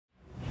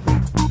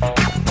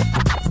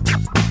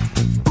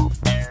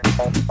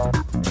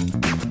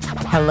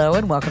Hello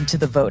and welcome to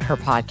the Vote Her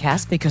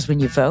podcast, because when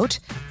you vote,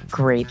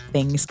 great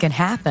things can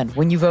happen.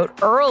 When you vote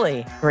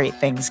early, great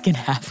things can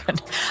happen.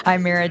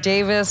 I'm Mara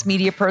Davis,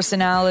 media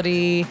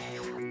personality,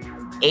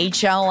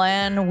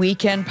 HLN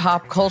weekend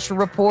pop culture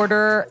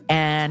reporter,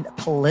 and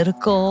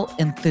political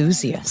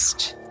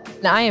enthusiast.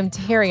 And I am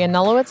Terry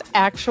Anulowitz,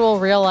 actual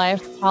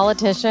real-life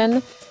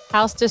politician,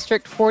 House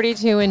District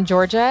 42 in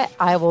Georgia.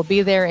 I will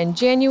be there in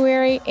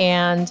January,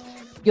 and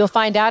you'll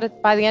find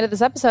out by the end of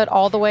this episode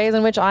all the ways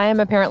in which I am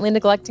apparently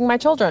neglecting my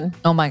children.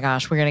 Oh my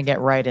gosh, we're going to get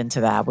right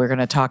into that. We're going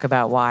to talk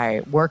about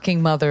why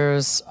working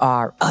mothers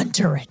are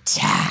under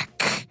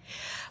attack.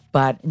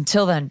 But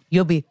until then,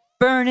 you'll be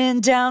burning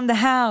down the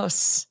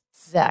house.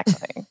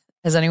 Exactly.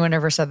 Has anyone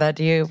ever said that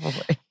to you?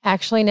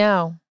 Actually,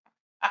 no.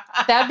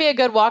 That'd be a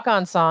good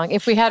walk-on song.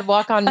 If we had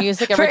walk-on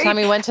music every time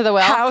we went to the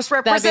well, House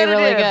that'd be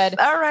really good.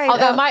 All right.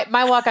 Although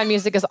my walk-on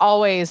music is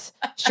always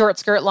short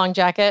skirt, long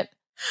jacket.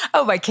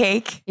 Oh, my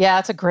cake. Yeah,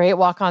 it's a great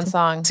walk-on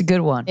song. It's a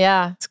good one.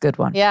 Yeah. It's a good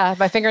one. Yeah,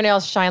 my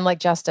fingernails shine like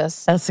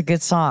justice. That's a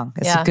good song.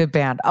 It's a good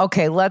band.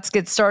 Okay, let's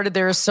get started.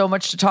 There is so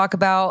much to talk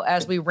about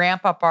as we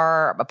ramp up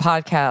our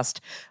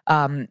podcast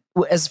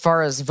as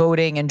far as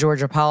voting in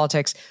Georgia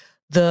politics.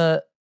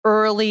 The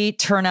early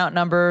turnout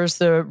numbers,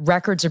 the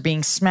records are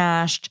being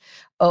smashed.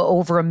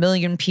 Over 1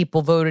 million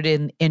people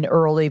voted in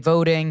early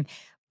voting,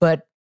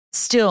 but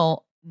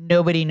still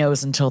nobody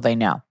knows until they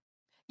know.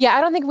 Yeah,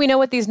 I don't think we know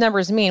what these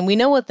numbers mean. We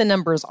know what the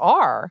numbers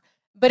are,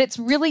 but it's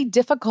really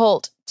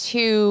difficult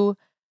to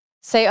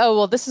say, oh,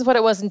 well, this is what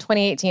it was in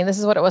 2018. This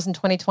is what it was in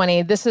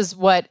 2020. This is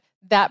what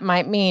that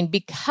might mean,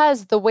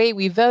 because the way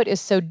we vote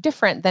is so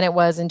different than it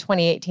was in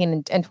 2018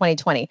 and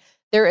 2020.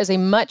 There is a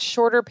much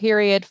shorter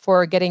period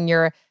for getting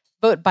your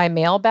vote by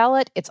mail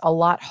ballot. It's a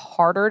lot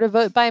harder to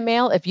vote by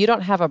mail. If you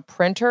don't have a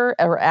printer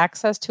or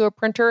access to a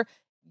printer,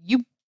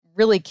 you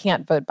really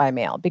can't vote by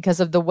mail because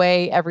of the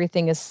way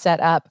everything is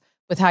set up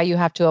with how you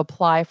have to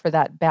apply for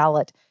that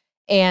ballot.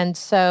 And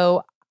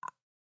so,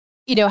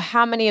 you know,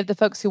 how many of the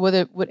folks who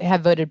would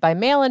have voted by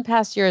mail in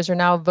past years are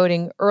now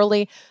voting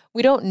early?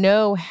 We don't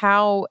know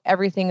how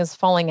everything is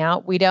falling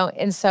out. We don't.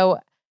 And so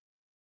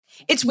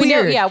it's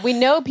weird. We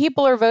know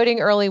people are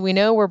voting early. We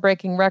know we're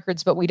breaking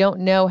records, but we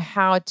don't know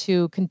how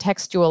to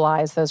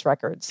contextualize those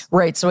records.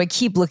 Right. So I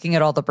keep looking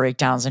at all the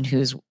breakdowns and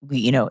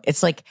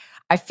it's like,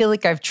 I feel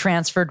like I've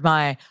transferred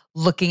my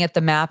looking at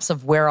the maps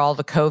of where all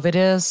the COVID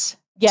is.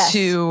 Yes.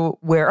 To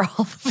where all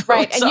the votes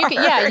right. And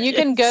are. You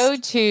can go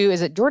to,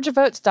 is it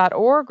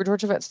georgiavotes.org or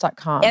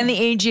georgiavotes.com? And the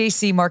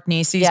AJC, Mark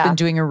Nacey's been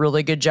doing a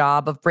really good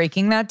job of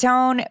breaking that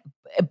down.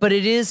 But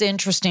it is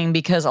interesting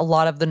because a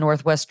lot of the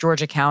Northwest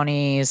Georgia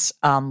counties,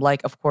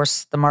 like, of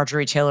course, the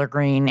Marjorie Taylor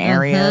Greene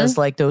areas,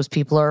 like those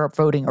people are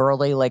voting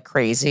early like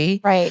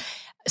crazy. Right.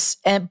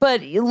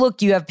 But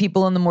look, you have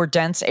people in the more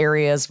dense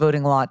areas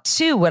voting a lot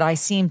too. What I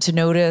seem to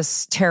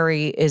notice,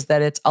 Terry, is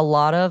that it's a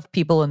lot of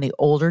people in the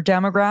older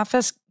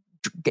demographics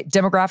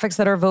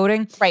that are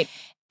voting. Right.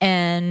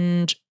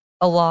 And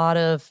a lot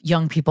of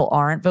young people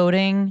aren't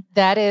voting.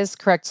 That is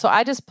correct. So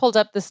I just pulled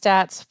up the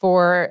stats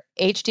for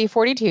HD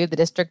 42, the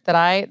district that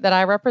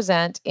I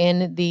represent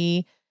in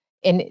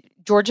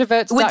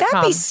GeorgiaVotes.com. Would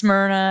that be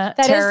Smyrna,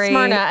 That Terry? is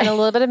Smyrna, and a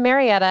little bit of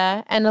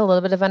Marietta, and a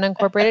little bit of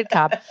unincorporated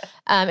Cobb,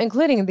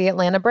 including the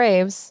Atlanta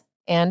Braves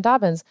and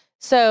Dobbins.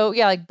 So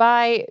yeah, like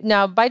by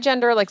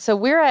gender, like, so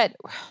we're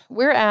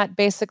at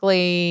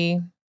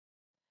basically,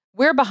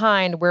 we're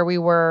behind where we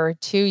were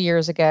 2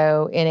 years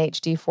ago in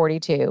HD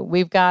 42.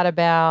 We've got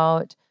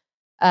about,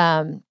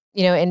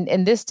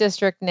 in this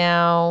district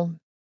now.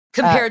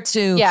 Compared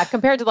to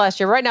last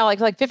year. Right now, like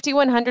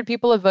 5,100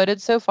 people have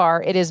voted so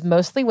far. It is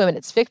mostly women.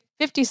 It's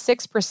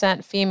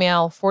 56%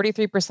 female,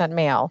 43%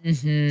 male.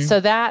 Mm-hmm. So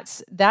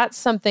that's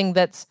something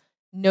that's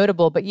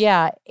notable. But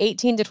yeah,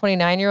 18 to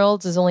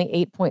 29-year-olds is only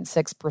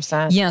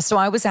 8.6%. Yeah, so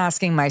I was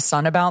asking my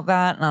son about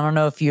that, and I don't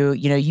know if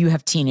you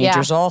have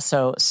teenagers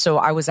also. So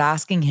I was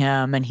asking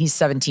him, and he's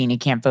 17, he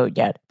can't vote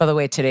yet. By the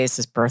way, today's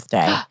his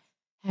birthday,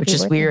 which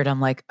is weird.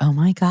 I'm like, oh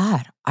my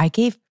God,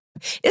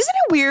 isn't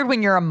it weird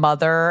when you're a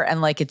mother and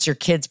like it's your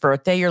kid's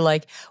birthday? You're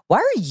like, why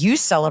are you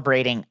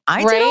celebrating?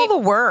 I did all the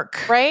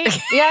work. Right?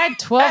 Yeah,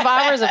 12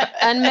 hours of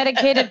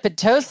unmedicated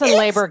Pitocin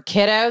labor,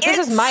 kiddo.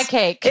 This is my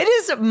cake. It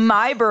is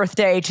my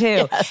birthday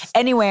too. Yes.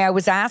 Anyway, I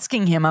was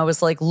asking him, I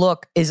was like,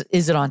 look, is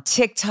it on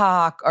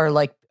TikTok? Or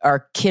like,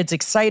 are kids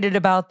excited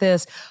about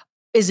this?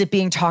 Is it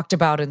being talked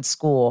about in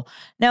school?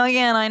 Now,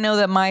 again, I know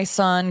that my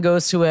son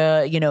goes to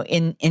a,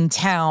 in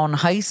town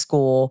high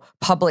school,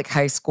 public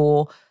high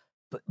school,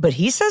 but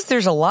he says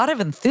there's a lot of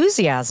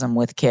enthusiasm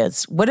with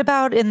kids. What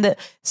about in the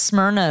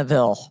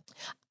Smyrnaville?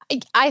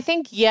 I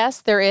think,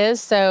 yes, there is.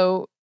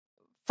 So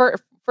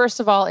first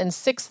of all, in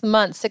 6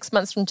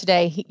 months from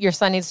today, your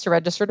son needs to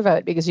register to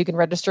vote, because you can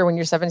register when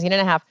you're 17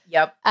 and a half.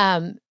 Yep.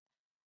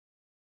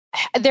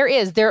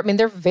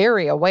 They're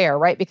very aware,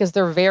 right? Because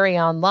they're very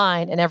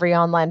online, and every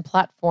online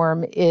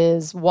platform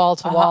is wall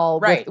to wall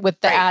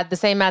with the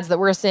same ads that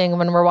we're seeing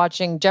when we're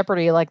watching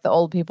Jeopardy, like the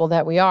old people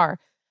that we are.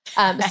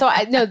 So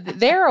I know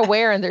they're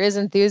aware and there is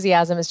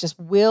enthusiasm. It's just,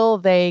 will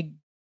they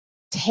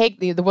take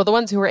the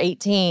ones who are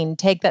 18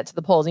 take that to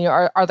the polls?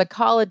 Are the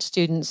college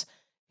students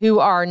who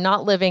are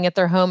not living at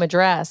their home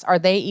address, are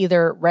they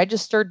either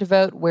registered to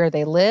vote where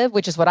they live,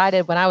 which is what I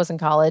did when I was in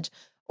college,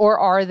 or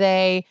are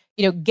they,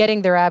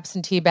 getting their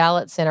absentee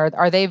ballots in?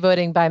 Are they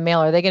voting by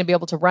mail? Are they going to be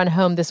able to run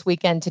home this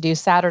weekend to do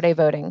Saturday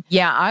voting?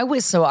 Yeah, I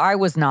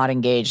was not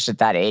engaged at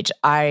that age.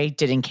 I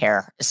didn't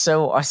care.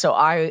 So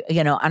I,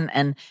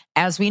 and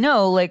as we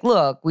know,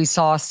 look, we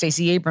saw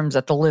Stacey Abrams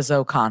at the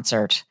Lizzo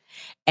concert.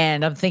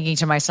 And I'm thinking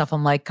to myself,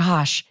 I'm like,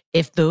 gosh,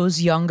 if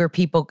those younger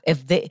people,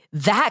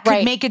 that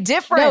could make a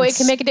difference. No, it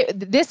can make a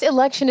difference. This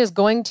election is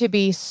going to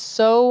be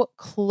so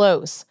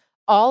close.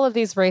 All of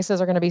these races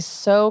are going to be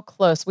so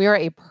close. We are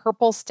a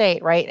purple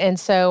state, right? And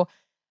so,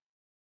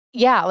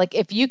 yeah,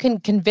 if you can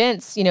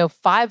convince,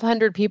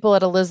 500 people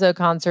at a Lizzo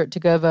concert to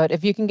go vote,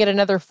 if you can get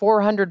another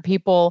 400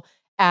 people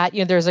at,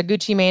 there's a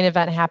Gucci Mane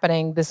event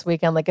happening this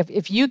weekend.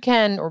 If you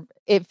can, or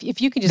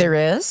if you can just.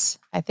 There is?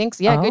 I think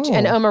so. Yeah, Gucci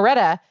and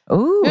Omeretta,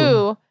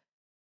 who,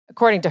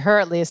 according to her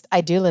at least,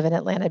 I do live in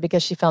Atlanta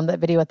because she filmed that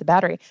video at the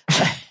Battery.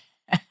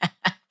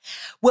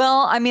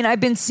 Well, I mean, I've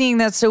been seeing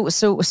that. So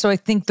I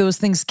think those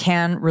things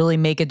can really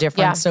make a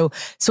difference. Yeah.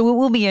 So it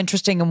will be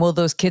interesting. And will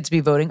those kids be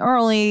voting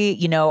early?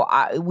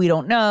 We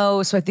don't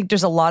know. So I think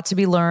there's a lot to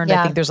be learned. Yeah.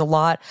 I think there's a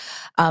lot.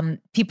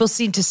 People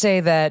seem to say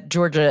that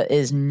Georgia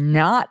is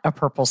not a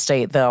purple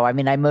state, though. I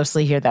mean, I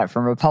mostly hear that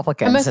from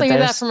Republicans. I mostly hear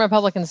that from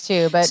Republicans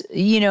too, but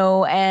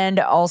and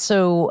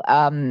also,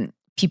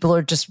 people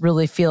are just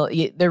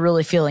they're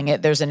really feeling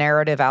it. There's a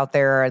narrative out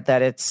there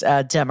that it's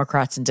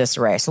Democrats in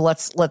disarray. So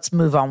let's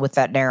move on with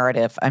that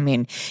narrative. I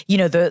mean,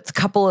 the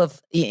couple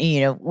of,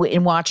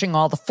 in watching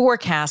all the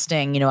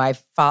forecasting,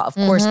 of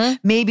course,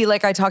 maybe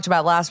like I talked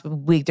about last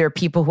week, there are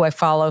people who I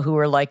follow who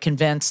are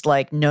convinced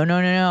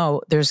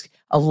no. There's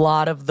a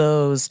lot of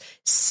those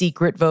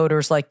secret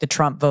voters, like the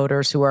Trump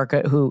voters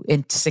who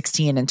in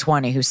 16 and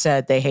 20 who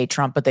said they hate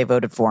Trump, but they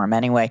voted for him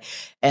anyway.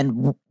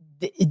 And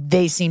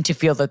they seem to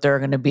feel that there are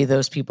going to be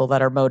those people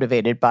that are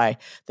motivated by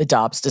the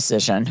Dobbs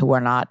decision who are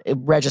not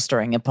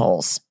registering in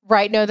polls.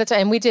 Right. No, that's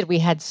right. And we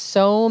had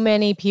so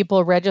many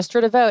people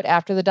register to vote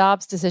after the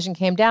Dobbs decision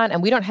came down,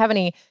 and we don't have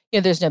any,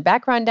 there's no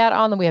background data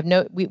on them. We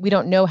have we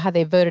don't know how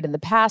they voted in the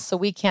past. So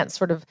we can't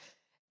sort of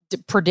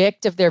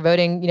predict if they're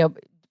voting,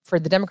 for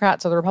the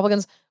Democrats or the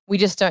Republicans. We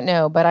just don't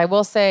know. But I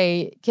will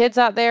say, kids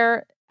out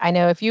there, I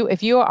know if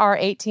you are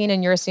 18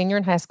 and you're a senior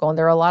in high school, and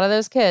there are a lot of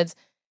those kids,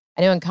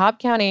 I know in Cobb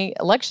County,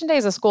 Election Day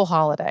is a school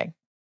holiday.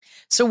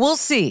 So we'll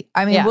see.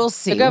 I mean, we'll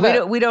see.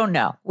 So we don't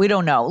know. We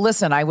don't know.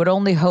 Listen, I would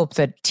only hope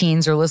that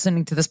teens are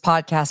listening to this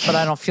podcast, but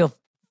I don't feel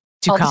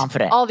too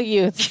confident. All the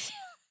youths.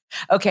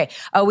 Okay.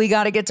 We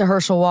got to get to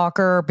Herschel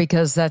Walker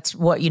because that's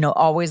what,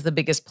 always the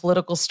biggest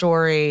political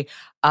story.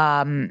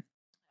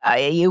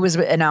 It was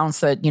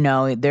announced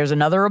that, there's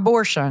another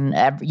abortion.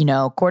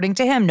 According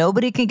to him,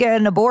 nobody can get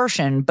an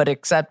abortion, but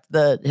except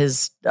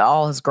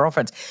all his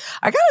girlfriends.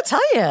 I got to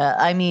tell you,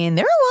 I mean,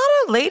 there are a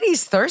lot of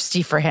ladies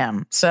thirsty for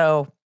him.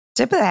 So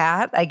tip of the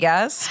hat, I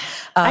guess.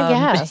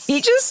 I guess.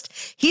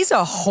 He's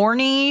a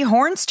horny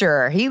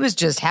hornster. He was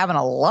just having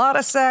a lot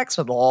of sex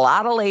with a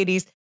lot of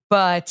ladies.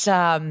 But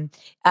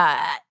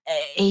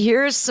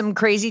here's some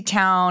crazy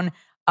town.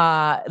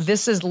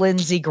 This is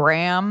Lindsey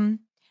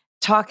Graham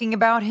talking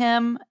about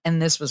him,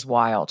 and this was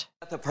wild.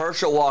 Of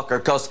Herschel Walker,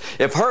 because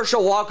if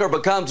Herschel Walker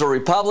becomes a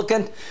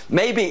Republican,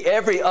 maybe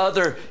every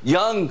other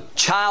young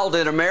child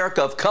in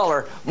America of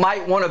color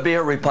might want to be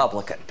a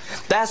Republican.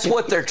 That's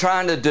what they're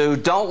trying to do.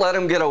 Don't let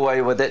them get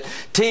away with it.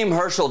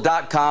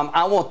 TeamHerschel.com.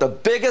 I want the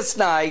biggest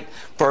night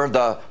for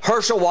the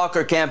Herschel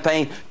Walker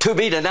campaign to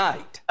be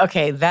tonight.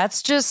 Okay,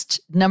 that's just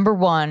number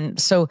one.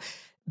 So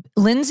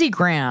Lindsey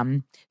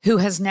Graham, who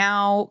has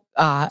now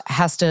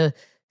has to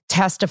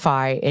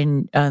testify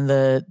in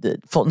the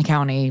Fulton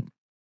County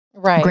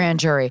grand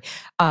jury.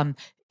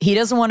 He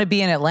doesn't want to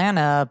be in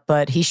Atlanta,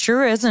 but he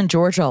sure is in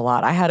Georgia a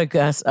lot. I had a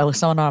guess.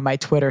 Someone on my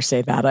Twitter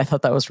say that. I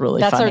thought that was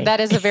really funny. That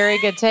is a very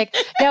good take.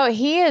 No,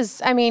 he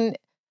is. I mean,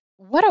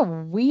 what a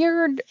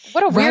weird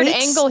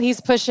angle he's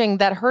pushing.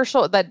 That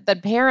that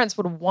parents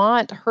would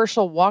want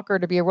Herschel Walker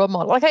to be a role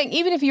model.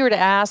 Even if you were to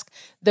ask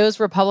those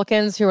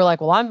Republicans who are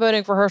like, well, I'm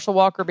voting for Herschel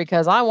Walker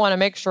because I want to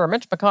make sure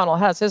Mitch McConnell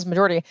has his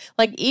majority.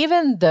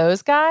 Even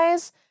those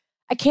guys,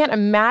 I can't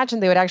imagine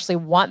they would actually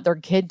want their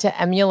kid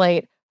to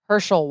emulate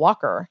Herschel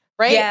Walker,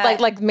 right?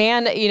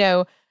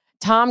 Yeah.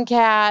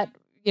 Tomcat,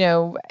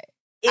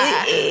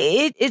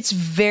 It's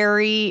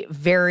very,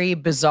 very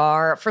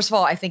bizarre. First of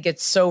all, I think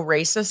it's so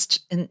racist,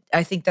 and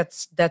I think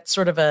that's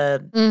sort of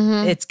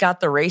it's got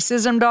the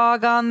racism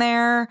dog on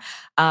there.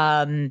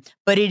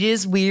 But it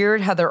is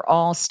weird how they're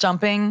all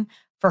stumping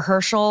for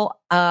Herschel.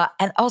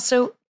 And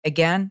also,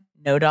 again,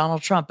 no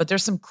Donald Trump, but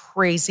there's some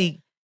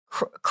crazy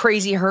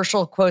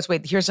Herschel quotes.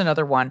 Wait, here's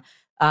another one.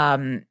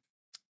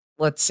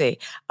 Let's see.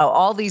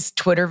 All these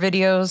Twitter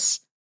videos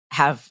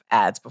have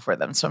ads before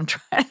them. So I'm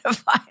trying to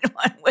find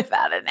one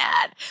without an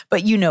ad,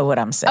 but you know what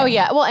I'm saying. Oh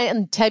yeah. Well,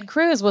 and Ted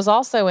Cruz was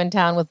also in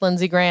town with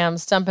Lindsey Graham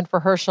stumping for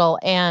Herschel.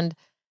 And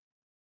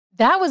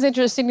that was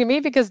interesting to me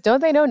because don't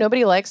they know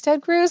nobody likes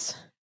Ted Cruz?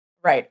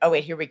 Right. Oh,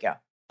 wait, here we go.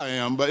 I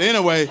am. But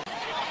anyway,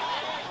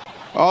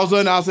 all of a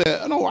sudden I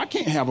said, no, I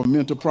can't have a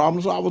mental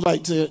problem. So I was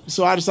like,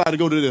 so I decided to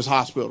go to this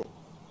hospital.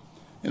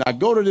 And I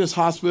go to this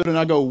hospital and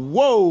I go,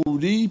 whoa,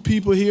 these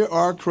people here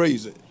are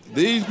crazy.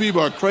 These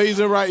people are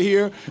crazy right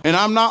here. And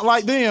I'm not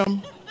like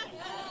them.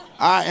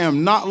 I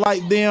am not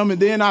like them. And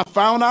then I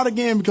found out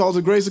again, because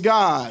of the grace of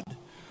God,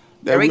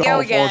 that we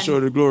all fall short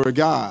of the glory of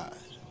God.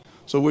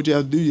 So what you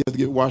have to do, you have to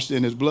get washed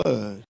in his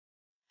blood.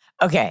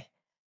 Okay.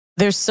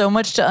 There's so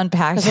much to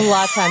unpack. There's a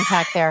lot to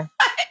unpack there.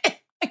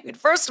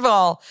 First of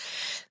all,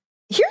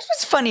 here's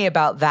what's funny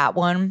about that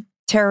one,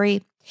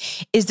 Terry,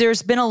 is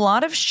there's been a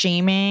lot of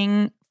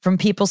shaming from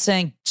people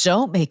saying,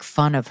 don't make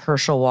fun of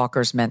Herschel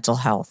Walker's mental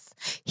health.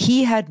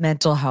 He had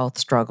mental health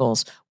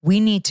struggles. We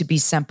need to be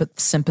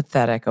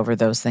sympathetic over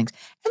those things.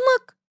 And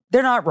look,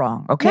 they're not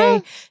wrong, okay?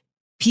 No.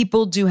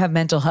 People do have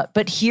mental health.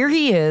 But here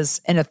he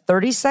is in a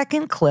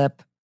 30-second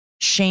clip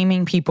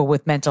shaming people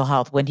with mental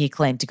health when he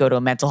claimed to go to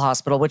a mental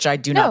hospital, which I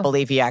do not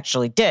believe he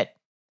actually did.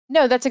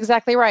 No, that's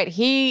exactly right.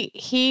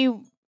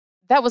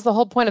 That was the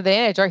whole point of the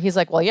NHR. He's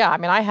like, well, yeah, I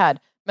mean, I had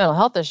mental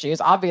health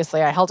issues.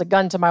 Obviously, I held a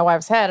gun to my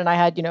wife's head and I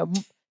had,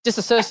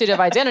 dissociative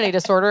identity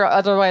disorder,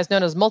 otherwise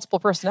known as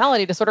multiple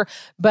personality disorder.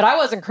 But I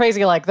wasn't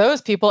crazy like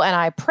those people, and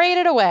I prayed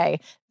it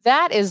away.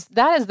 That's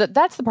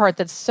the part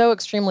that's so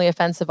extremely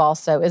offensive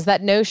also, is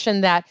that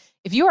notion that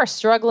if you are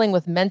struggling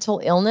with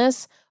mental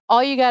illness,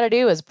 all you got to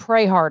do is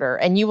pray harder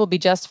and you will be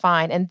just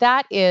fine. And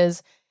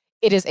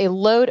it is a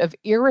load of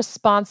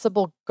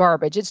irresponsible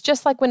garbage. It's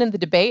just like when in the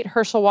debate,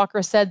 Herschel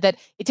Walker said that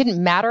it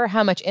didn't matter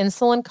how much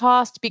insulin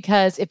cost,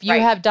 because if you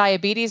have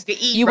diabetes,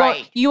 you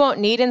won't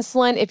need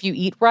insulin if you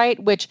eat right,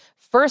 which,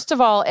 first of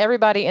all,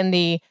 everybody in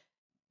the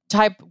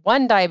type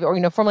 1 diabetes,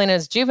 or formerly known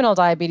as juvenile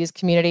diabetes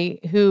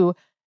community, who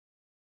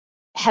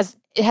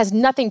it has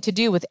nothing to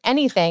do with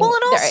anything. Well,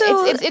 and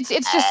also, it's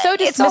just so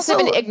dismissive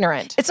and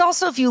ignorant. It's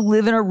also, if you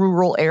live in a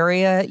rural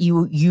area,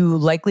 you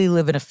likely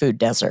live in a food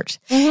desert.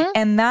 Mm-hmm.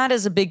 And that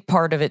is a big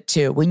part of it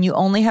too. When you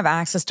only have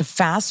access to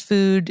fast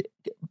food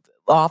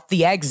off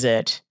the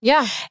exit,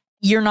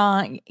 you're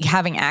not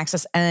having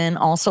access. And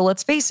also,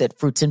 let's face it,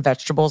 fruits and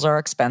vegetables are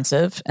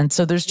expensive. And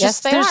so there's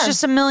just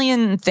a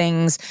million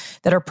things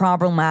that are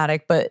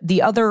problematic. But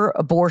the other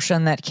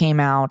abortion that came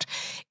out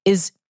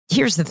is,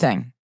 here's the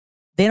thing.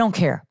 They don't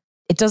care.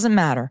 It doesn't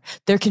matter.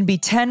 There can be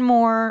 10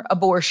 more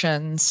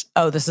abortions.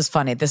 Oh, this is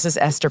funny. This is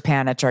Esther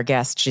Panich, our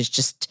guest. She's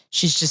just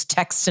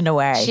texting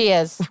away. She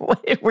is.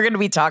 We're going to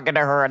be talking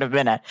to her in a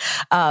minute.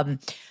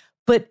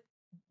 But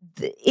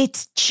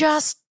it's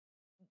just,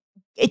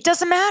 it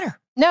doesn't matter.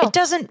 No, it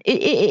doesn't.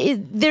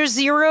 There's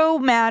zero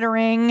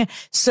mattering.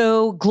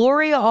 So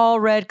Gloria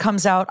Allred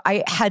comes out.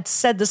 I had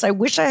said this. I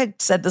wish I had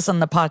said this on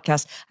the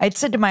podcast. I had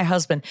said to my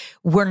husband,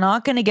 we're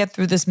not going to get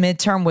through this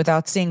midterm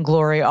without seeing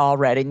Gloria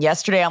Allred. And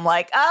yesterday I'm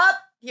like,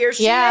 here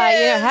she is.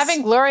 Yeah,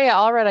 having Gloria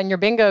Allred on your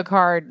bingo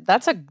card,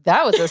 that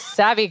was a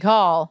savvy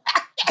call.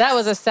 That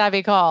was a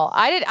savvy call.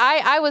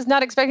 I was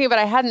not expecting it, but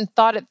I hadn't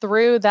thought it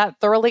through that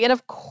thoroughly. And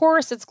of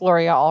course it's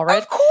Gloria Allred.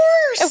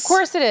 Of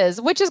course it is,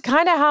 which is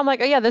kind of how I'm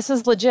like, oh yeah, this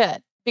is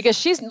legit.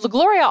 Because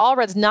Gloria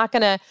Allred's not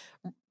going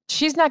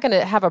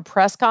to have a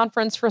press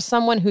conference for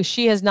someone who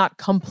she has not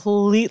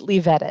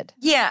completely vetted.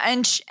 Yeah,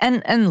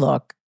 and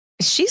look,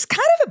 she's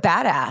kind of a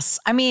badass.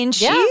 I mean,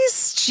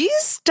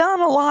 she's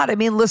done a lot. I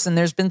mean, listen,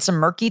 there's been some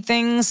murky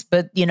things,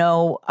 but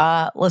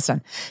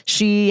listen,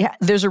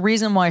 there's a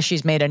reason why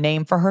she's made a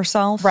name for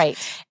herself. Right.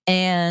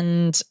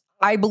 And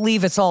I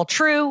believe it's all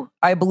true.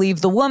 I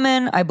believe the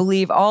woman. I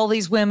believe all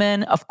these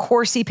women. Of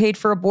course he paid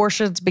for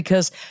abortions,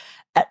 because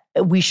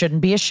we shouldn't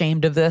be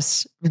ashamed of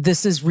this.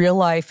 This is real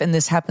life, and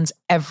this happens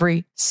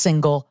every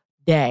single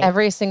day.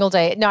 Every single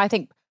day. No, I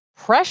think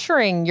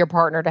pressuring your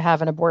partner to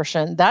have an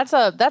abortion, that's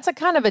a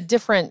kind of a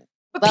different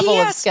level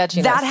of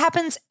sketchiness. That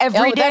happens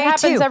every day. That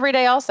happens every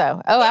day also.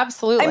 Oh,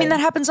 absolutely. I mean, that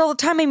happens all the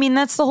time. I mean,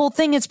 that's the whole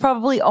thing. It's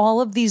probably all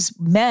of these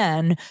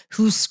men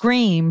who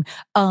scream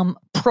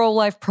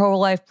pro-life,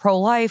 pro-life,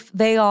 pro-life.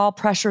 They all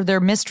pressure their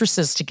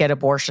mistresses to get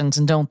abortions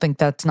and don't think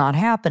that's not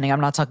happening.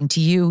 I'm not talking to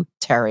you,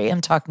 Terry. I'm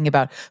talking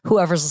about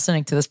whoever's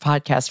listening to this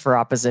podcast for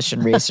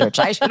opposition research.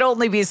 I should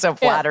only be so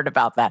flattered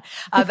about that.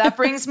 That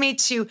brings me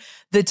to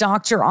the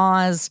Dr.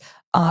 Oz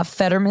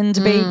Fetterman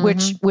debate,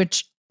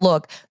 which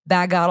look,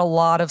 that got a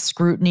lot of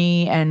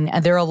scrutiny, and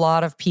there are a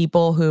lot of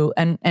people who,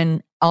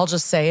 and I'll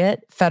just say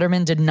it,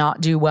 Fetterman did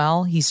not do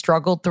well. He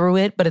struggled through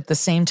it, but at the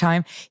same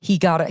time, he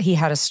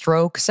had a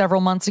stroke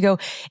several months ago.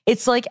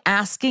 It's like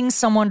asking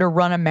someone to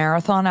run a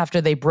marathon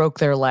after they broke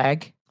their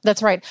leg.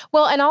 That's right.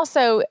 Well, and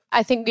also,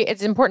 I think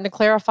it's important to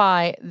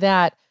clarify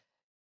that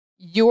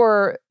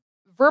your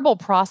verbal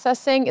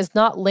processing is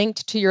not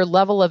linked to your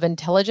level of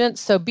intelligence.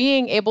 So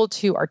being able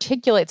to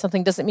articulate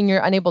something doesn't mean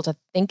you're unable to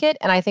think it.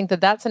 And I think that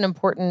that's an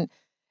important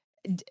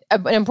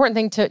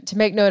thing to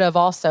make note of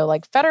also.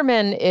 Like,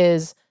 Fetterman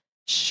is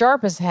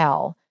sharp as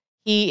hell.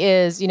 He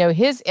is,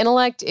 his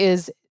intellect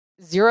is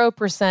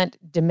 0%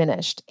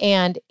 diminished.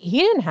 And he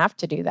didn't have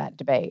to do that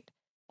debate.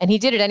 And he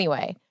did it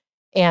anyway.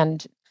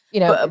 And,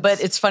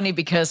 But it's funny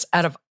because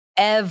out of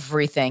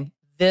everything,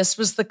 this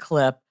was the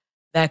clip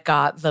that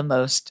got the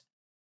most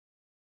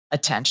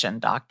attention,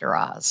 Dr.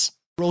 Oz?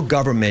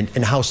 Government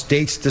and how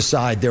states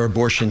decide their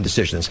abortion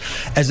decisions.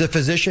 As a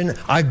physician,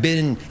 I've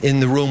been in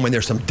the room when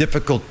there's some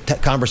difficult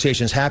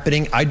conversations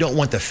happening. I don't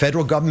want the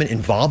federal government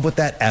involved with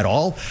that at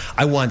all.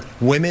 I want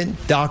women,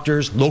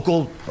 doctors,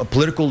 local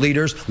political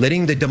leaders,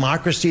 letting the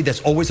democracy that's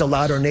always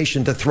allowed our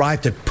nation to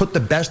thrive, to put the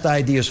best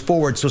ideas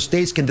forward so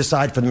states can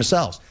decide for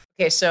themselves.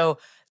 Okay, so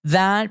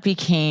that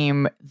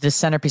became the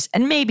centerpiece.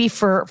 And maybe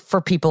for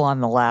people on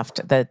the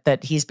left,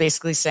 that he's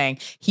basically saying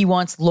he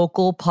wants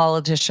local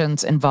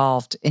politicians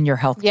involved in your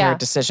healthcare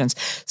decisions.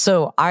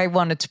 So I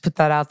wanted to put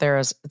that out there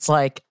as it's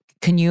like,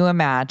 can you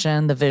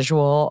imagine the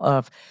visual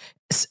of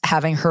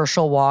having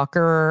Herschel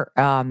Walker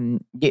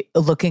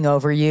looking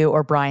over you,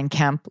 or Brian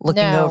Kemp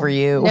looking over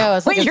you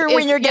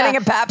when you're getting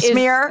a pap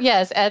smear?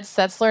 Yes, Ed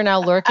Setzler now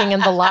lurking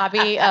in the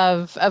lobby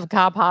of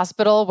Cobb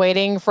Hospital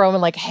waiting for him,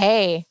 like,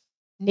 hey,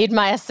 need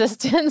my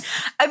assistance.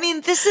 I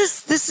mean, this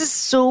is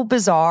so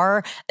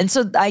bizarre. And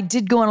so I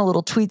did go on a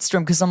little tweet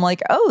storm because I'm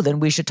like, oh, then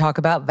we should talk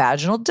about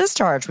vaginal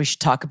discharge. We should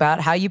talk about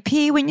how you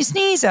pee when you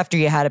sneeze after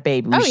you had a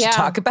baby. We should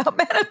talk about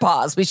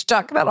menopause. We should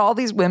talk about all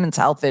these women's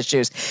health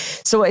issues.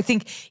 So I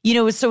think,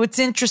 so it's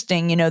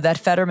interesting, that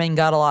Fetterman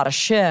got a lot of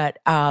shit.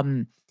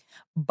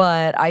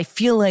 But I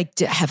feel like,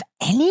 have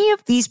any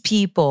of these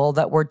people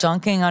that were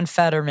dunking on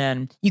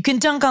Fetterman, you can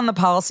dunk on the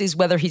policies,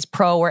 whether he's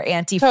pro or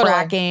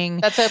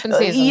anti-fracking. Totally. That's open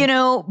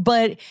season.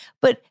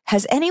 But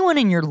has anyone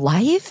in your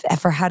life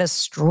ever had a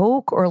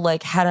stroke or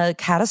like had a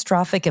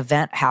catastrophic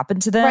event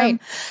happen to them?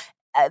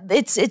 Right.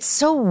 It's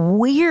so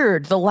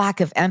weird, the lack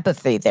of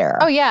empathy there.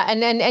 Oh yeah.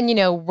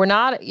 And we're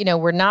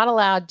not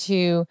allowed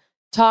to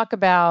talk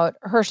about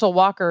Herschel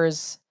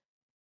Walker's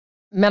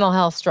mental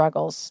health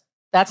struggles.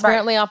 That's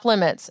apparently off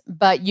limits,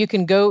 but you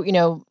can go,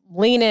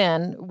 lean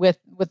in with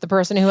the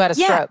person who had a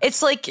stroke.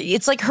 It's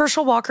like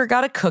Herschel Walker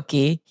got a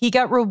cookie. He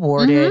got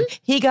rewarded. Mm-hmm.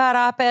 He got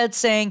op-ed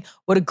saying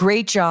what a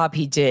great job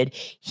he did.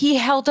 He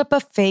held up a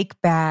fake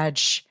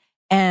badge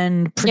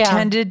and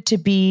pretended to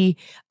be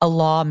a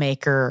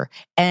lawmaker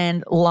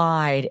and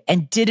lied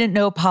and didn't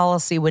know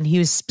policy when he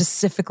was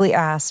specifically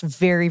asked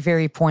very,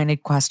 very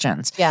pointed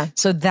questions. Yeah.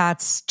 So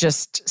that's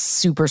just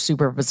super,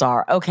 super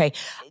bizarre. Okay.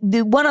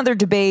 The one other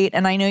debate,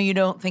 and I know you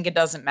don't think it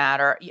doesn't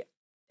matter.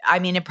 I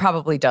mean, it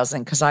probably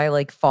doesn't, because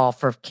I fall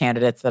for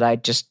candidates that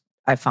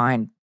I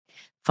find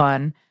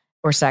fun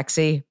or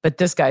sexy, but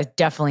this guy's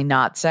definitely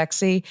not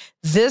sexy.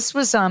 This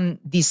was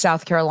the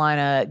South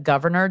Carolina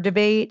governor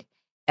debate,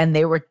 and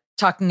they were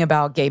talking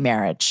about gay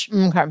marriage.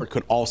 Okay. It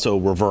could also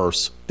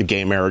reverse the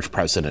gay marriage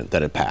precedent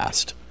that it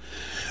passed.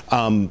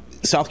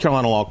 South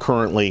Carolina law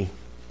currently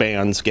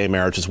bans gay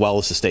marriage as well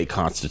as the state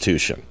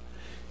constitution.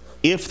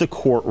 If the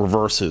court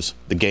reverses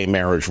the gay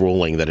marriage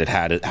ruling that it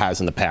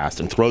has in the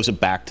past and throws it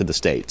back to the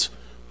states,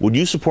 would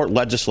you support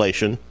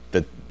legislation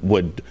that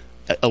would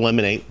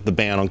eliminate the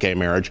ban on gay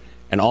marriage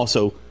and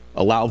also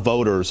allow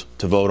voters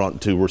to vote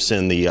to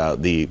rescind the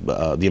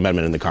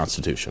amendment in the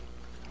Constitution?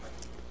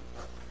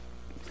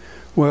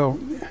 Well,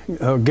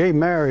 gay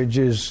marriage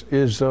is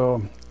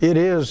in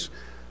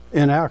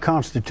our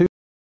Constitution.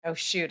 Oh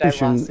shoot! I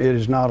lost it. It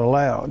is not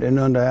allowed, and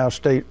under our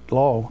state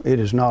law, it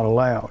is not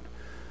allowed.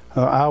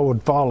 I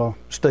would follow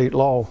state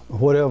law,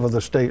 whatever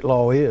the state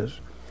law is.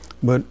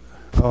 But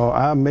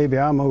maybe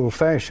I'm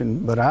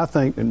old-fashioned, but I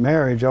think that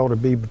marriage ought to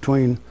be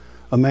between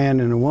a man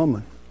and a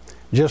woman,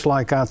 just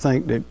like I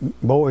think that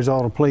boys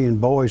ought to play in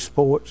boys'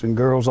 sports and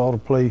girls ought to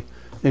play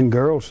in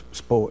girls'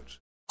 sports.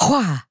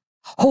 Why?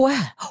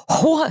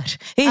 What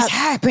is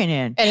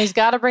happening? And he's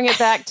got to bring it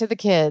back to the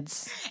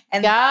kids.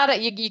 And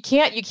you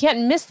can't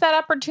miss that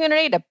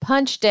opportunity to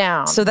punch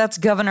down. So that's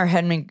Governor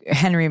Henry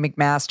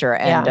McMaster,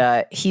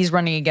 and he's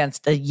running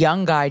against a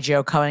young guy,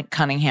 Joe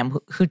Cunningham,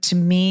 who to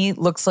me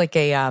looks like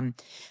a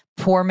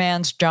poor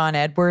man's John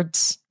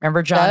Edwards.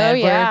 Remember John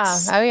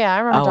Edwards? Oh yeah, I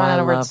remember John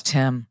Edwards. I loved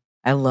him.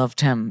 I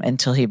loved him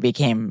until he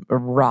became a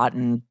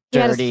rotten,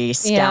 dirty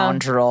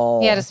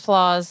scoundrel. He had his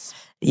flaws.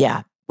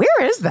 Yeah.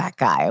 Where is that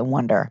guy, I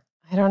wonder?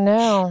 I don't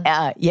know.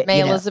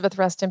 May Elizabeth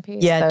rest in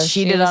peace. Yeah,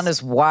 cheated on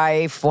his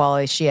wife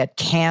while she had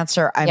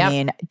cancer. I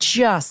mean,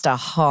 just a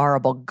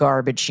horrible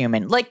garbage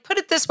human. Put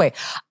it this way.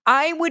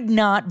 I would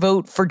not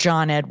vote for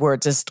John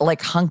Edwards, as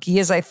hunky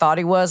as I thought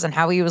he was and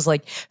how he was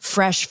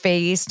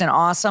fresh-faced and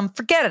awesome.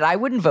 Forget it. I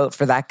wouldn't vote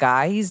for that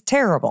guy. He's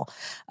terrible.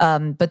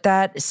 But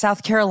that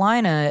South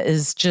Carolina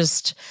is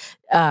just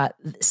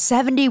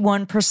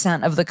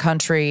 71% of the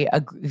country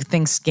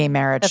thinks gay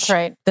marriage. That's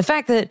right. The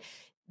fact that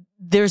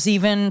there's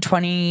even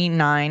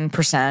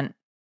 29%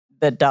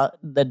 that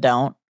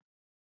don't.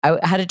 I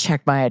had to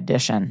check my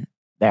addition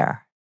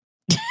there.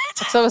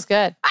 So it was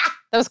good.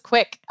 That was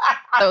quick.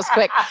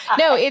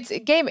 No, it's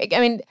game. I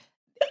mean,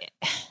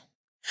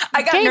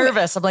 I got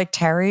nervous. I'm like,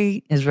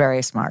 Terry is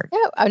very smart.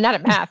 No, not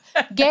at math.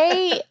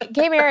 Gay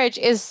marriage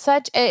is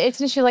it's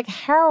an issue.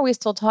 How are we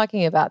still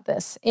talking about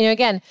this?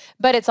 Again,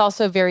 but it's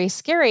also very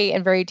scary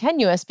and very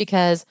tenuous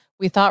because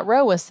we thought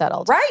Roe was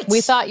settled. Right.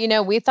 We thought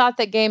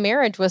that gay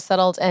marriage was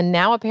settled, and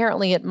now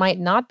apparently it might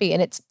not be.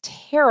 And it's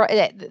terrible.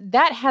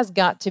 That has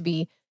got to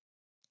be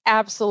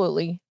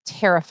absolutely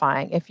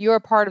terrifying. If you're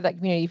a part of that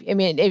community, I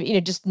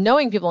mean, just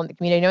knowing people in the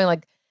community, knowing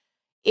like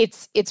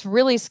it's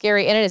really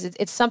scary. And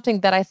it's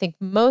something that I think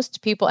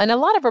most people, and a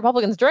lot of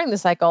Republicans during the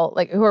cycle,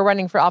 like who are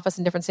running for office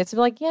in different states, will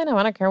be like, yeah, no,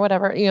 I don't care,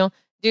 whatever, marry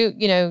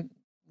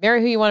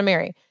who you want to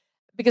marry.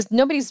 Because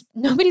nobody's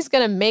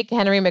going to make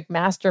Henry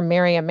McMaster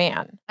marry a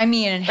man. I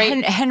mean,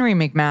 right? Henry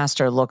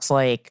McMaster looks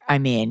like,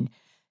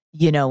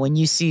 when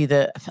you see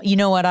you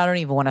know what? I don't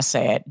even want to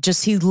say it.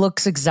 Just he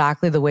looks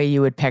exactly the way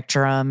you would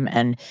picture him,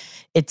 and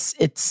it's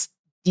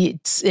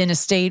in a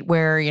state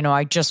where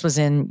I just was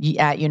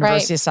at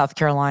University of South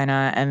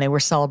Carolina, and they were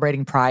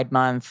celebrating Pride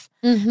Month.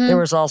 Mm-hmm. There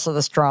was also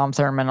the Strom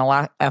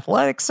Thurmond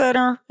Athletic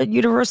Center at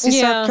University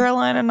of South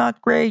Carolina. Not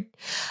great,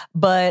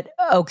 but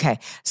okay.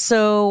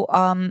 So,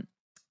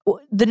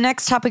 the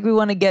next topic we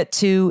want to get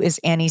to is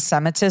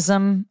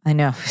anti-Semitism. I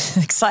know,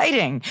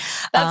 exciting.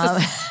 How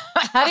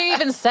do you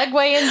even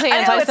segue into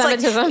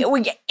anti-Semitism?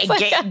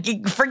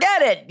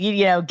 Forget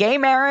it. Gay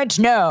marriage,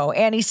 no.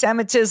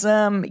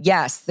 Anti-Semitism,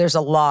 yes. There's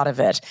a lot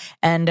of it,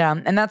 and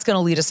that's going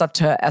to lead us up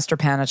to Esther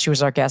Panitch, who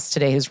was our guest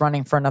today, who's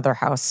running for another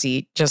House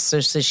seat just so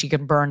she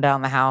can burn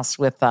down the House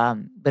with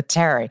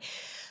Terry.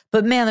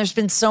 But man, there's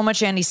been so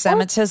much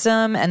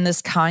anti-Semitism and this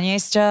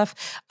Kanye stuff.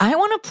 I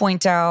want to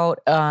point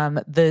out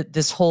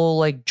this whole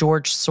like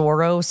George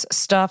Soros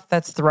stuff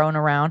that's thrown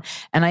around.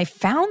 And I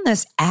found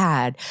this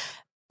ad.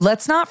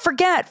 Let's not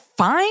forget,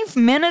 5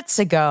 minutes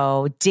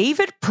ago,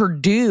 David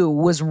Perdue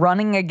was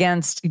running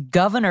against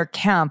Governor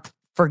Kemp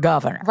for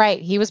governor.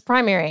 Right. He was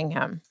primarying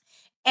him.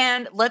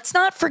 And let's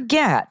not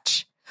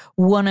forget,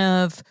 one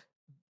of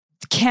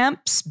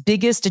Kemp's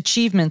biggest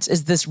achievements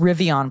is this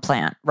Rivian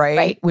plant,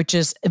 right? Which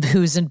is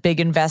who's a big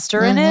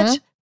investor in it?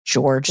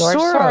 George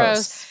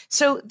Soros.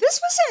 So this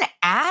was an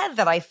ad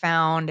that I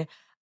found,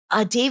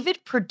 a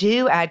David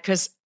Perdue ad,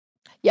 because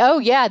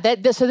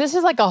so this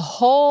is like a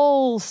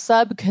whole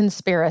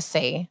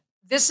sub-conspiracy.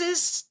 This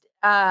is,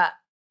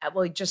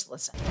 just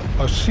listen.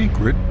 A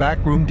secret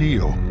backroom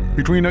deal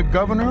between a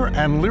governor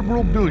and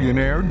liberal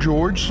billionaire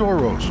George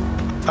Soros.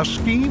 A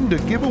scheme to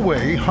give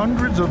away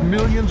hundreds of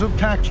millions of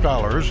tax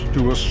dollars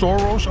to a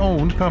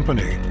Soros-owned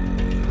company.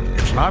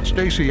 It's not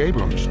Stacey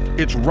Abrams,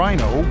 it's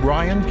Rhino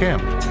Brian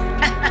Kemp.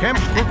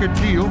 Kemp's crooked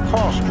deal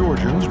cost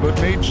Georgians but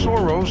made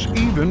Soros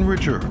even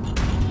richer.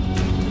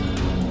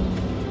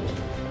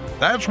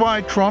 That's why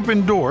Trump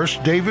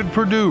endorsed David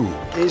Perdue.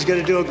 He's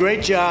going to do a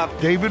great job.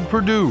 David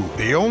Perdue,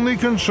 the only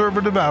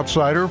conservative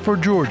outsider for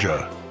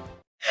Georgia.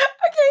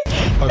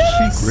 A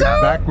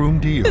secret backroom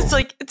deal.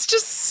 It's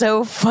just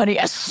so funny.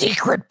 A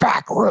secret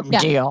backroom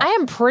deal. I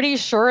am pretty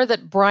sure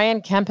that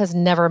Brian Kemp has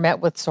never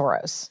met with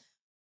Soros.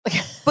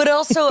 But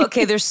also,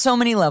 there's so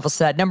many levels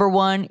to that. Number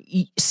one,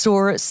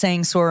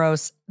 saying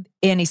Soros,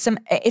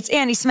 it's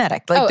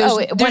anti-Semitic. Like,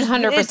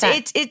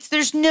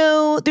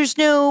 100%. There's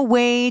no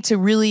way to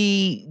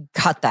really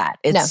cut that.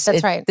 That's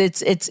right.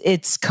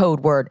 It's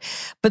code word.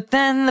 But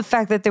then the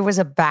fact that there was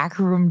a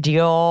backroom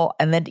deal,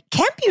 and then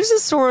Kemp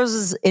uses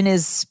Soros in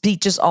his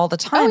speeches all the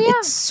time.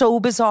 It's so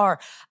bizarre.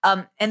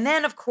 And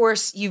then of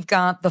course you've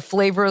got the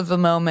flavor of the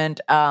moment.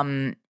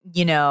 And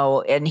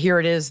here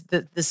it is.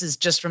 This is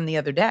just from the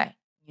other day.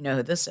 You know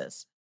who this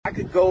is. I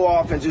could go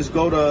off and just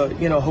go to,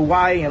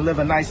 Hawaii and live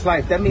a nice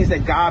life. That means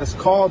that God has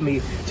called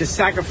me to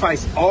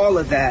sacrifice all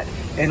of that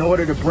in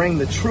order to bring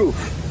the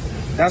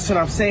truth. That's what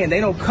I'm saying.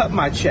 They don't cut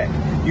my check.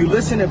 You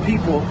listen to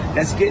people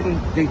that's getting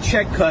their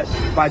check cut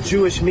by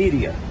Jewish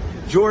media.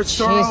 George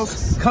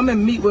Soros, come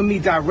and meet with me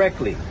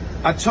directly.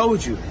 I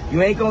told you,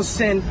 you ain't going to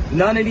send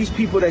none of these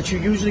people that you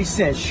usually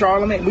send.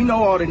 Charlemagne, we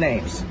know all the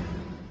names.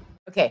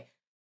 Okay.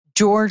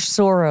 George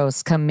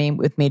Soros, come meet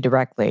with me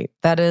directly.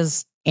 That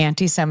is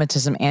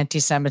anti-Semitism.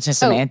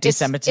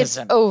 It's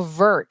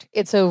overt.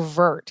 It's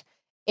overt.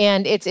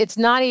 And it's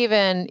not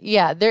even,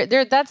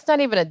 that's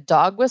not even a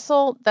dog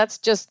whistle. That's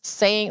just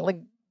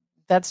saying,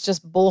 that's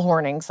just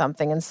bullhorning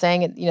something and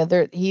saying it,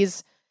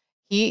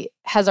 he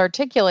has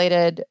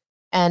articulated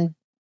and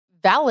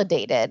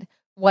validated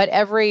what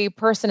every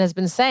person has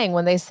been saying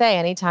when they say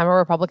anytime a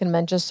Republican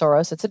mentions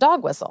Soros, it's a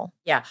dog whistle.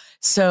 Yeah.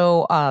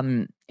 So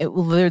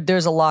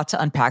there's a lot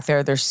to unpack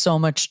there. There's so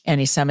much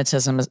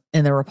anti-Semitism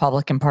in the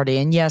Republican Party.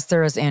 And yes,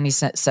 there is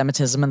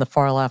anti-Semitism in the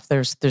far left.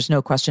 There's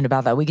no question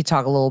about that. We could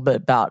talk a little bit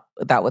about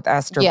that with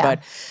Esther. Yeah.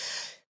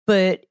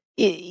 But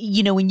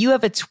when you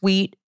have a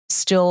tweet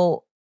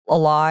still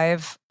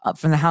alive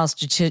from the House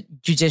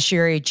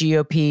Judiciary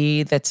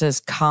GOP that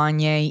says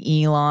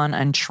Kanye, Elon,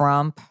 and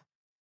Trump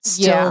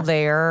still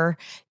there,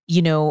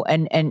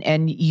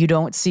 and you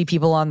don't see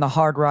people on the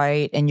hard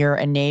right, and you're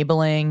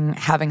enabling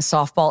having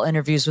softball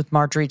interviews with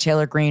Marjorie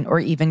Taylor Greene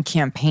or even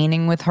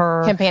campaigning with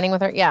her.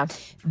 Yeah.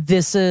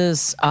 This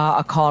is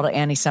a call to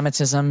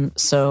anti-Semitism.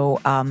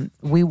 So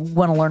we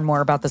want to learn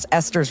more about this.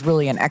 Esther's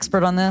really an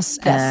expert on this,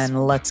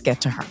 and let's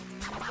get to her.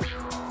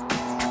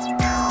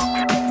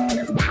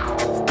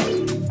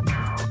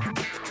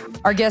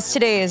 Our guest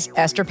today is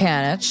Esther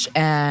Panich,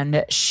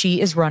 and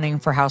she is running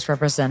for House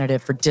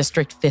Representative for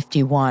District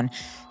 51.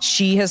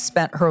 She has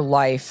spent her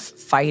life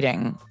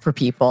fighting for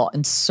people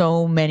in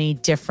so many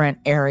different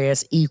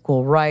areas: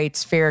 equal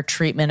rights, fair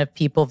treatment of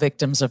people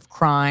victims of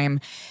crime.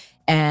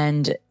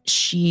 And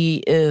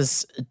she's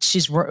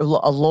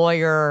a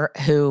lawyer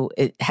who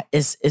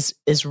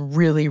is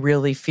really,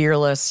 really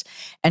fearless.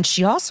 And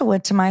she also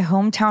went to my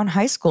hometown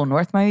high school,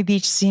 North Miami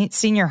Beach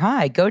Senior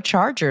High. Go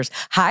Chargers.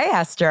 Hi,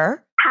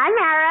 Esther. Hi,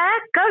 Mara.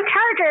 Go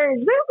Chargers.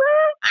 Woo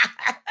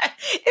woo.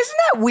 Isn't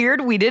that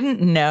weird? We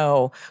didn't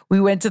know we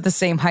went to the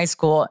same high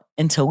school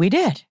until we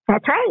did.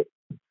 That's right.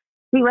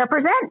 We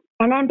represent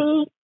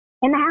NMB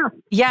in the House.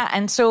 Yeah.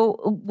 And so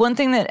one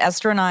thing that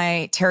Esther and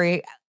I,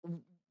 Terry,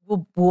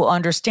 will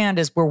understand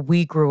is where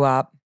we grew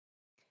up,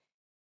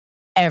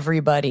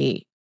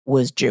 everybody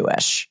was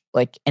Jewish,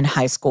 like in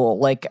high school.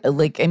 Like,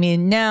 I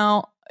mean,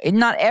 now,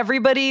 not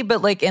everybody,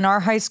 but like in our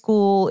high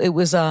school, it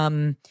was,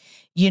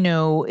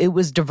 it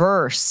was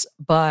diverse,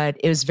 but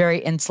it was very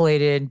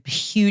insulated,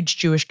 huge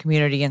Jewish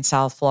community in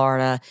South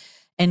Florida.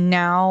 And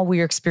now we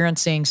are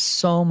experiencing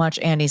so much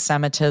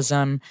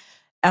anti-Semitism.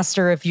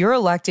 Esther, if you're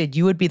elected,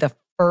 you would be the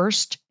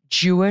first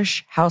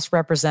Jewish House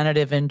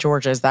representative in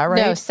Georgia. Is that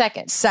right? No,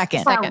 second.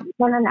 Second. No.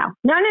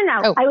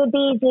 Oh. I would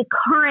be the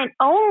current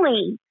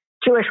only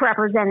Jewish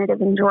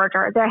representative in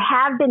Georgia. There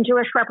have been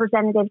Jewish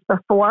representatives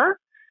before.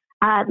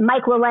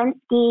 Mike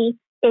Walensky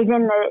is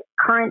in the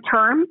current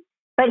term,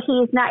 but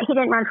he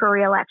didn't run for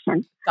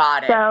re-election.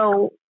 Got it.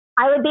 So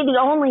I would be the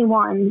only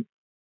one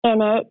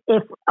in it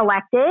if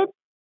elected.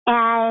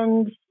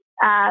 And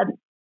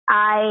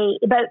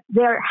but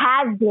there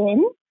have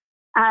been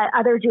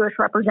other Jewish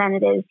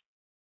representatives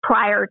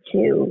prior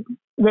to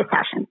this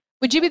session.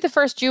 Would you be the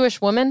first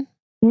Jewish woman?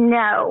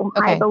 No,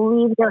 okay. I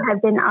believe there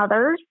have been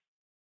others.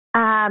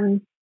 I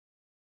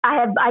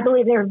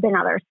believe there have been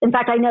others. In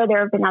fact, I know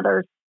there have been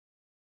others.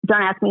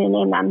 Don't ask me to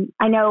name them.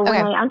 I know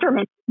Renee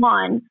Unterman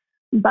won,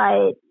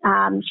 but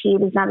she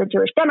was not a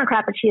Jewish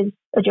Democrat, but she is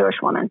a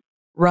Jewish woman.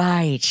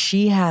 Right.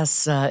 She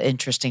has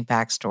interesting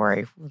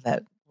backstory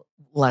that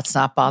let's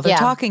not bother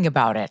talking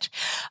about it.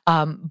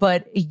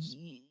 But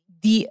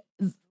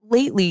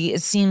lately,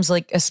 it seems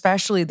like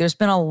especially there's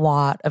been a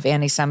lot of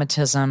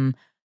anti-Semitism,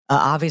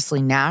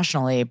 obviously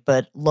nationally,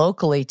 but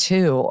locally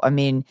too. I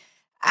mean,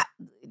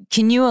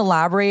 can you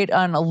elaborate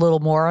on a little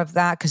more of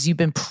that? Because you've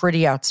been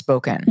pretty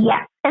outspoken.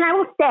 Yes. And I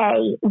will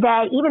say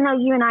that even though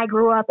you and I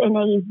grew up in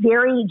a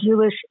very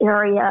Jewish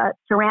area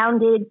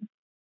surrounded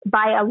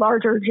by a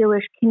larger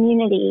Jewish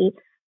community,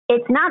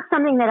 it's not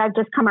something that I've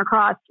just come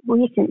across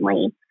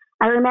recently.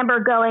 I remember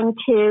going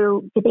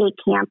to debate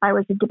camp. I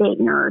was a debate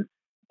nerd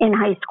in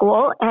high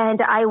school,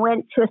 and I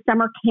went to a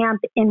summer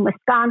camp in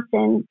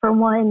Wisconsin for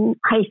one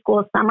high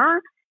school summer.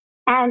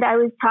 And I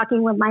was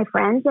talking with my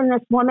friends, and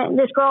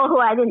this girl who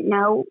I didn't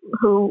know,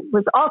 who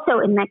was also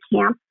in that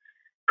camp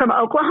from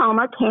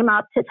Oklahoma, came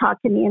up to talk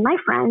to me and my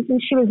friends,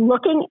 and she was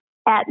looking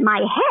at my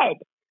head.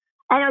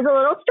 And it was a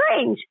little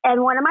strange.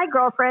 And one of my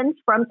girlfriends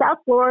from South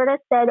Florida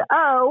said,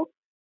 oh,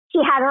 she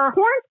had her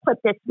horns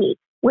clipped this week,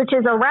 which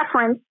is a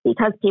reference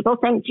because people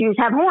think Jews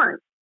have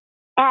horns.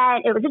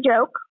 And it was a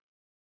joke.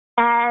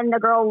 And the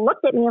girl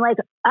looked at me like,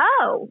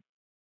 oh,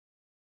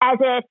 as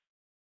if,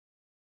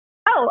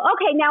 oh,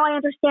 okay, now I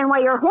understand why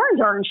your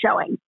horns aren't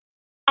showing.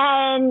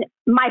 And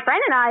my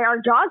friend and I, our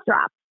jaws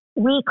dropped.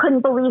 We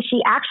couldn't believe she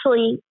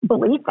actually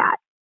believed that.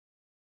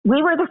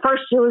 We were the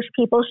first Jewish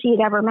people she had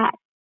ever met.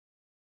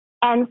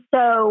 And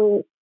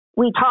so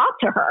we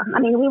talked to her. I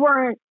mean, we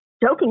weren't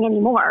joking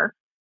anymore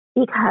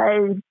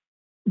because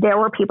there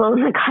were people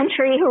in the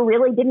country who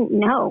really didn't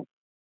know.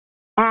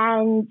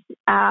 And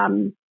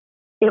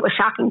it was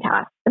shocking to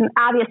us. And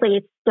obviously,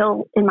 it's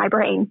still in my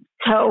brain.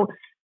 So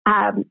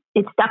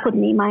it stuck with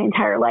me my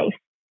entire life.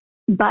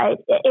 But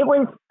it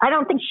was, I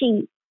don't think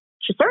she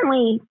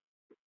certainly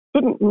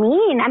didn't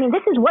mean, I mean,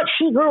 this is what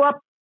she grew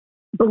up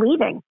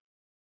believing.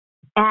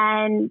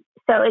 And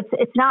so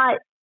it's not,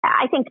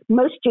 I think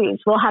most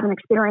Jews will have an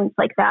experience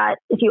like that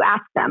if you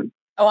ask them.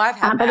 Oh, I've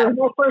had but that. It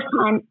was my first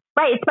time,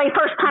 right? It's my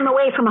first time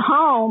away from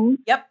home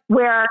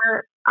where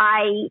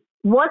I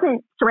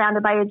wasn't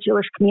surrounded by a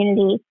Jewish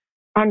community.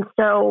 And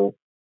so,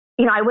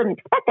 I wouldn't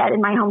expect that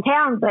in my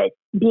hometown, but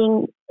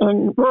being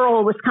in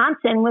rural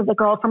Wisconsin with a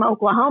girl from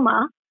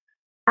Oklahoma,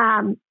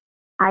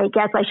 I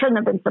guess I shouldn't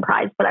have been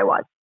surprised, but I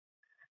was.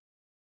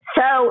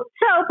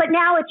 But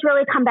now it's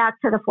really come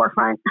back to the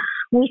forefront.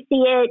 We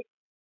see it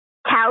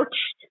couched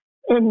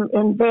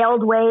in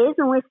veiled ways,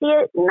 and we see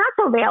it not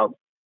so veiled.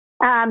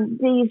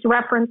 These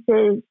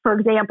references, for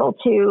example,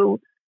 to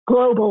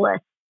globalists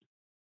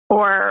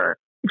or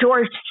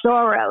George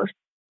Soros.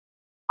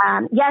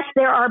 Yes,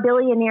 there are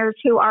billionaires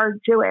who are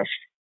Jewish.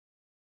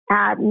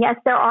 Yes,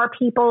 there are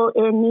people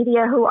in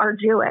media who are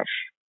Jewish,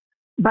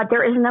 but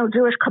there is no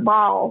Jewish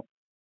cabal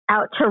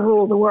out to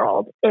rule the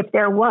world. If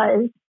there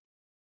was,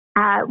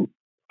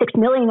 6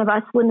 million of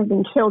us wouldn't have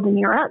been killed in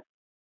Europe.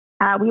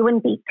 We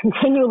wouldn't be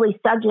continually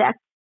subject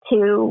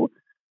to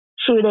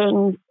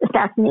shootings,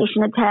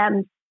 assassination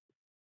attempts,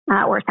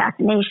 or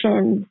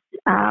assassinations.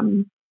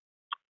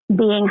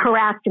 being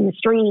harassed in the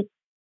streets.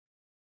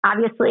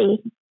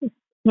 Obviously,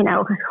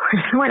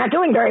 we're not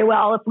doing very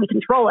well if we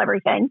control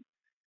everything.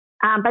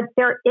 But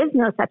there is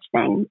no such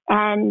thing.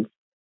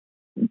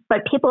 But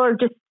people are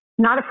just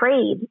not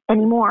afraid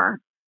anymore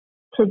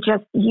to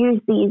just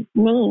use these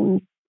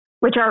names,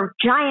 which are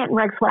giant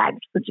red flags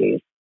for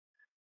Jews.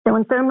 So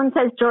when someone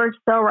says George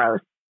Soros,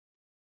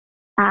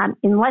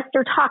 unless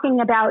they're talking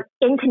about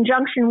in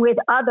conjunction with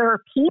other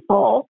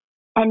people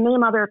and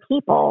name other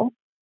people,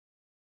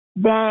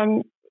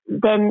 then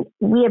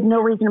we have no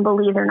reason to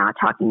believe they're not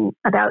talking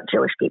about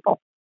Jewish people.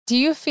 Do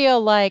you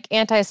feel like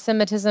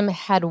anti-Semitism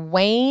had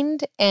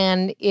waned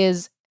and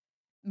is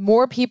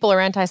more people are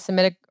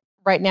anti-Semitic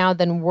right now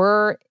than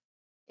were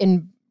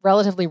in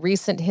relatively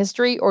recent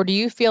history? Or do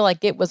you feel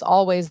like it was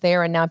always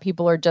there and now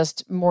people are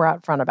just more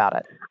out front about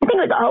it? I think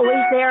it was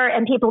always there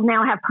and people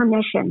now have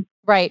permission.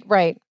 Right.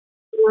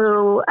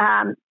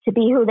 To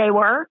be who they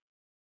were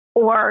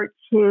or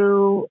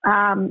to,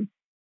 and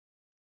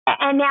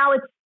now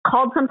it's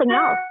called something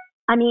else.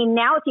 I mean,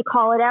 now if you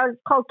call it out,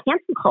 it's called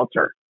cancel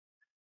culture.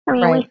 I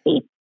mean, We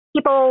see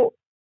people,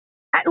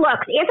 look,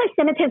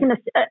 anti-Semitism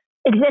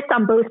exists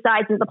on both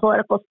sides of the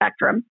political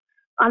spectrum,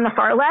 on the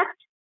far left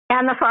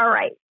and the far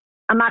right.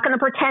 I'm not going to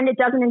pretend it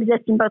doesn't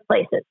exist in both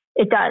places.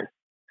 It does.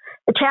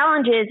 The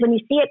challenge is when you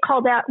see it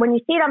called out, when you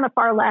see it on the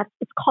far left,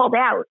 it's called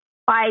out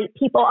by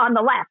people on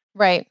the left.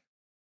 Right.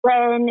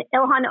 When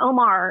Ilhan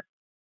Omar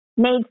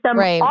made some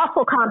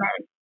awful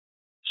comment,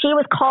 she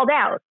was called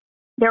out.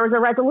 There was a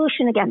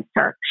resolution against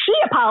her. She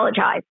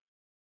apologized.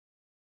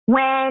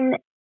 When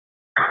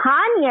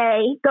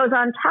Kanye goes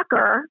on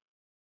Tucker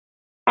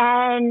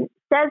and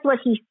says what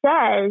he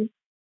says,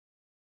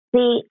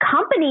 the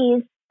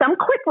companies, some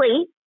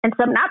quickly and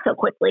some not so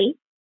quickly,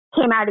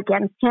 came out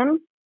against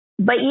him.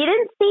 But you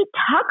didn't see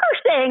Tucker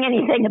saying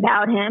anything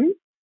about him.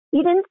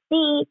 You didn't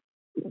see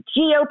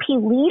GOP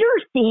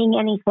leaders saying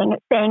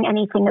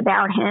anything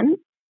about him.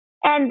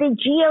 And the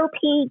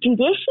GOP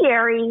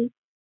judiciary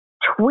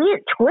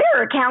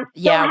Twitter account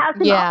still has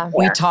him up there.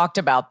 We talked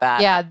about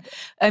that. Yeah.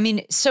 I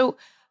mean, so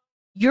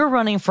you're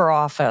running for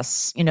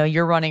office,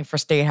 you're running for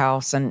State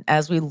House. And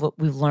as we've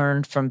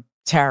learned from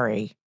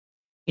Terry,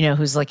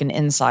 who's like an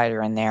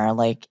insider in there,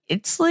 like,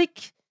 it's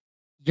like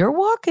you're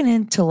walking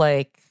into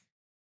like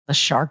the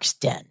shark's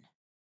den.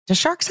 Do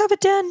sharks have a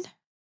den?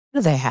 What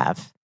do they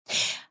have?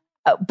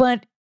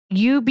 But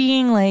you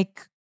being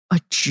like a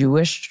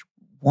Jewish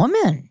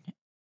woman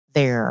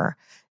there,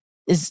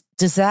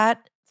 does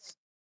that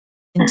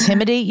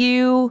intimidate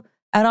you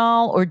at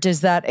all? Or does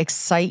that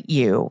excite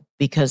you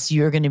because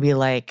you're going to be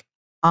like,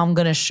 I'm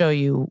going to show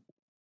you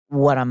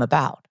what I'm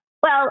about?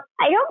 Well,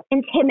 I don't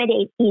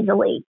intimidate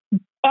easily.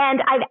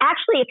 And I've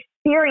actually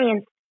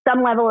experienced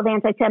some level of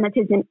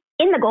anti-Semitism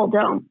in the Gold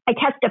Dome. I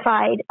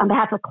testified on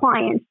behalf of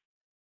clients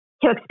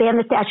to expand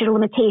the statute of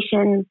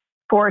limitations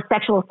for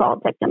sexual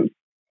assault victims,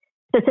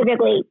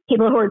 specifically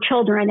people who were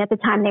children at the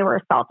time they were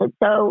assaulted.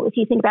 So if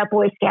you think about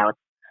Boy Scouts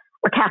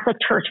or Catholic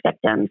Church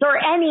victims or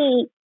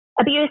any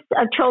abuse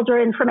of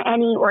children from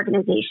any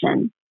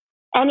organization,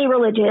 any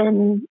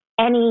religion,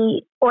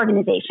 any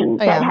organization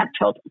that have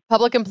children.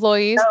 Public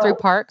employees through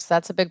parks,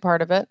 that's a big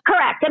part of it.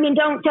 Correct. I mean,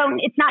 don't,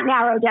 it's not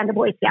narrowed down to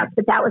Boy Scouts,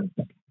 but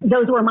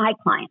those were my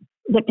clients,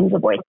 victims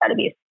of Boy Scout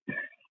abuse.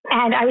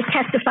 And I was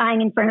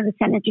testifying in front of the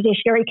Senate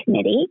Judiciary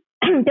Committee.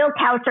 Bill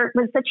Cowsert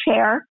was the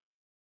chair.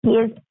 He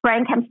is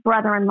Brian Kemp's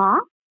brother-in-law.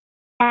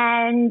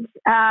 And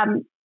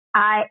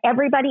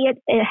everybody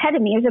ahead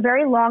of me, it was a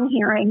very long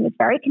hearing. It was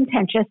very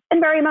contentious and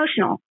very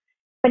emotional.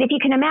 But if you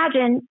can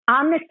imagine,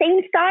 on the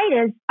same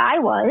side as I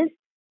was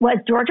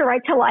Georgia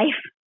Right to Life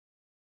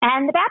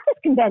and the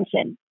Baptist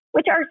Convention,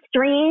 which are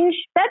strange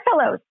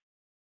bedfellows.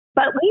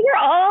 But we were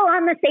all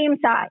on the same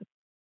side.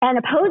 And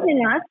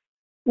opposing us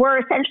were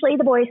essentially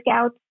the Boy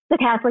Scouts, the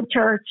Catholic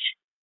Church,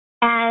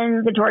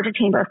 and the Georgia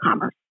Chamber of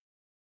Commerce.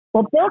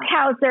 Well, Bill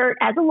Cowsert,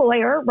 as a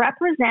lawyer,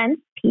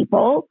 represents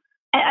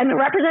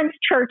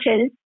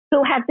churches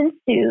who have been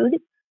sued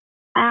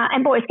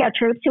and Boy Scout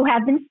troops who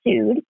have been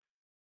sued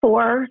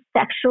for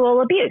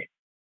sexual abuse.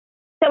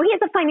 So he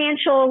has a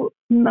financial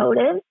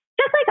motive,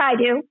 just like I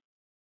do,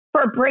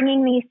 for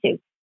bringing these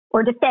suits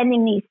or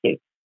defending these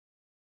suits.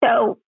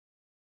 So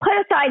put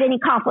aside any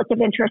conflict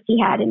of interest he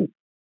had in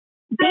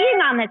being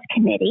on this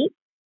committee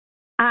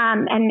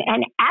and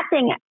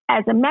acting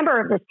as a member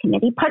of this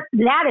committee, put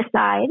that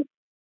aside.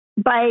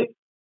 But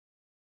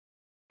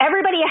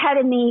everybody ahead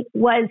of me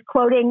was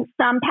quoting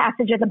some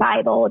passage of the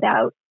Bible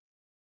about,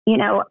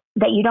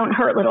 that you don't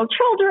hurt little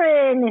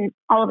children and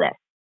all of this.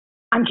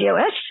 I'm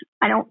Jewish.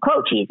 I don't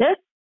quote Jesus.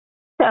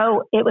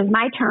 So it was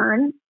my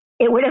turn.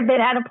 It would have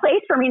been out of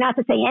place for me not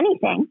to say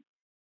anything.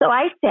 So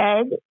I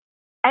said,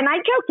 and I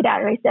joked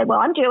about it. I said, well,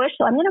 I'm Jewish,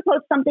 so I'm going to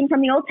quote something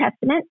from the Old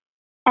Testament.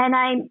 And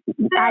I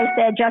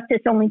said,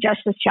 justice, only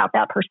justice shalt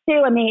thou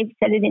pursue. I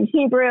said it in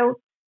Hebrew.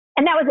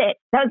 And that was it.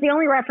 That was the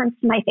only reference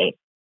to my faith.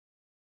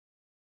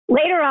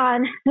 Later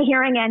on, the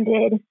hearing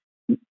ended.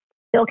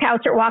 Bill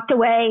Cowsert walked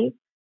away.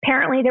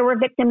 Apparently, there were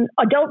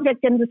adult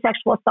victims of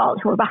sexual assault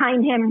who were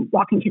behind him,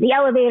 walking to the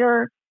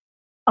elevator.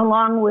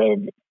 along with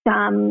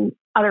some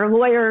other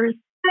lawyers,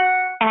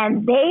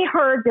 and they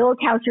heard Bill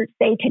Kautsert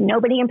say to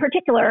nobody in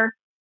particular,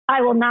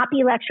 "I will not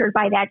be lectured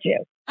by that Jew."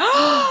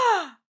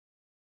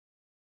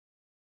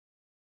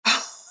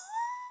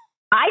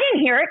 I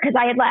didn't hear it because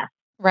I had left.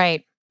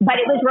 Right. But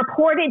it was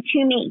reported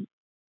to me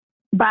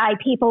by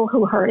people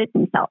who heard it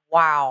themselves.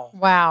 Wow.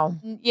 Wow.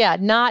 Yeah,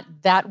 not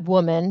that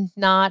woman,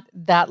 not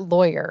that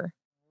lawyer.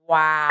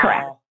 Wow.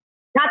 Correct.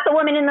 Not the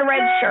woman in the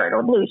red shirt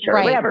or blue shirt,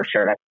 Right. whatever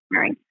shirt I was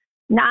wearing.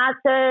 Not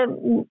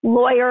the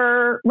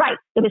lawyer. Right.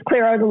 It was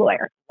Clear the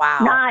lawyer. Wow.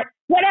 Not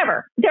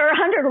whatever. There are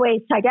 100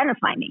 ways to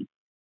identify me.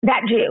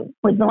 That Jew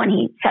was the one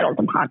he settled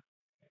upon.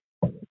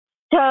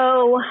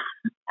 So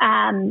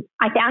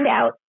I found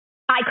out.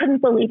 I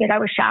couldn't believe it. I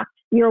was shocked.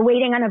 We were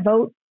waiting on a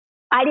vote.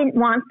 I didn't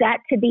want that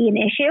to be an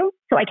issue,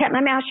 so I kept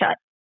my mouth shut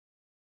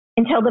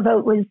until the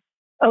vote was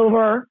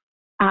over,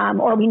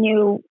 or we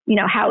knew,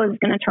 how it was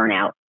going to turn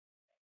out.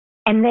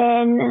 And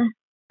then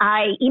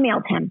I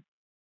emailed him.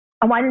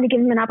 I wanted to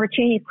give him an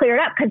opportunity to clear it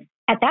up because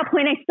at that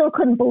point I still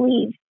couldn't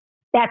believe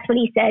that's what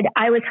he said.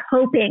 I was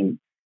hoping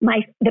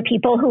the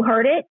people who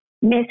heard it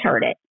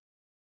misheard it,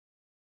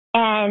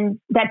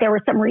 and that there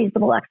was some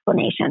reasonable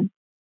explanation.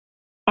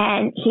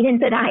 And he didn't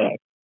deny it.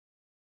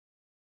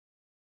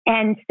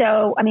 And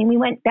so, we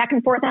went back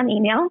and forth on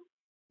email.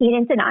 He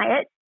didn't deny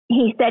it.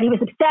 He said he was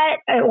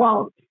upset.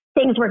 Well,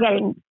 things were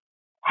getting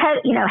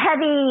heavy,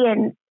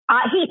 and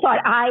he thought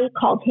I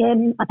called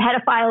him a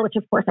pedophile, which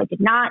of course I did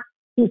not.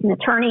 He's an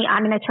attorney.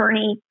 I'm an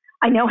attorney.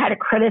 I know how to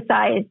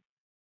criticize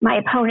my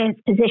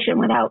opponent's position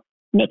without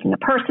making it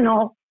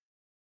personal.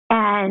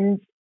 And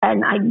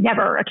I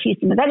never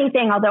accused him of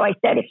anything, although I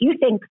said, if you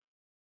think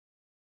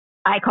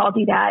I called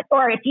you that,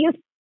 or if you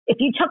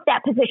took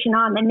that position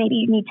on, then maybe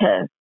you need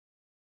to,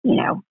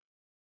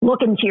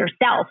 look into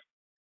yourself.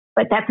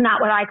 But that's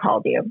not what I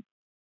called you.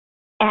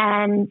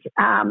 And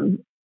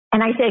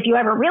I said, if you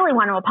ever really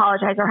want to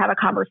apologize or have a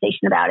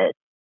conversation about it,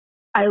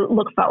 I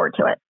look forward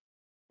to it.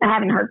 I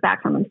haven't heard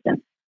back from him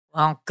since.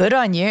 Well, good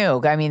on you.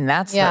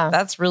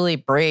 That's really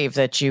brave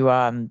that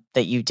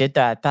you did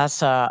that.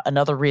 That's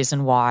another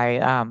reason why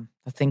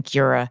I think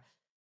you're a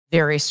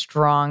very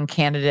strong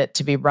candidate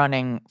to be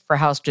running for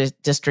House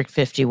District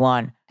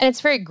 51. And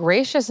it's very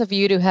gracious of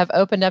you to have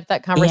opened up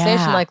that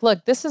conversation. Yeah. Like,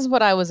 look, this is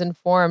what I was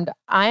informed.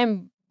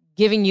 I'm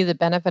giving you the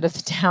benefit of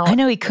the doubt. I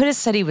know he could have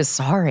said he was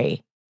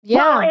sorry. Yeah.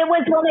 Well, it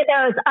was one of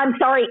those, I'm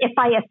sorry if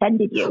I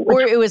offended you.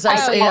 Or it was,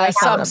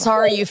 I'm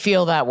sorry you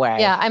feel that way.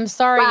 Yeah, I'm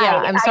sorry. Right. Yeah,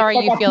 I'm sorry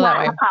you feel that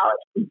way.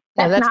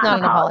 No, that's not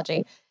an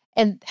apology.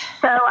 And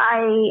so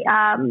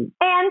and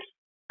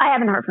I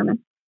haven't heard from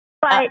him.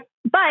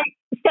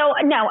 So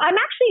no, I'm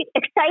actually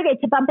excited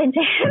to bump into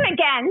him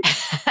again.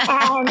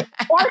 And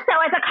also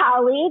as a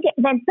colleague,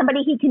 then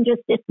somebody he can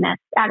just dismiss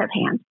out of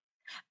hand.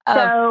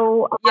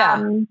 So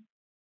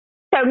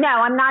no,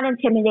 I'm not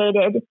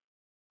intimidated.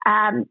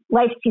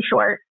 Life's too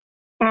short.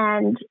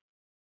 And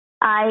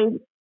I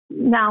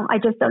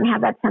just don't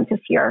have that sense of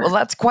fear. Well,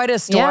 that's quite a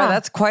story. Yeah.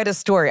 That's quite a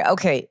story.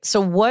 Okay. So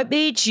what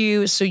made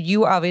you, so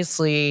you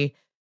obviously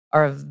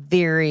are a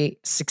very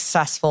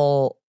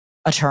successful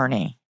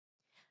attorney.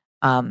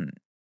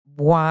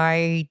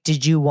 Why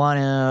did you want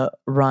to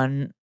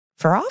run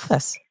for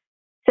office?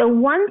 So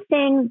one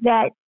thing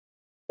a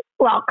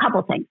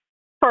couple things.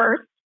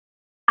 First,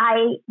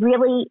 I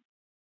really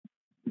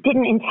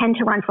didn't intend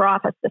to run for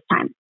office this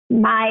time.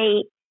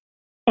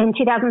 In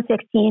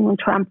 2016, when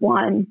Trump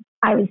won,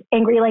 I was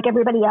angry like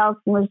everybody else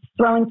and was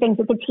throwing things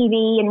at the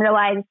TV and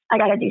realized I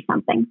got to do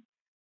something.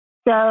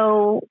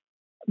 So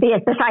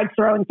besides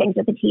throwing things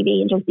at the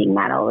TV and just being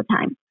mad all the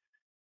time.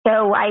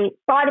 So I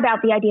thought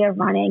about the idea of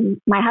running.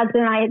 My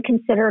husband and I had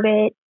considered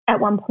it at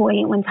one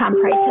point when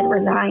Tom Price had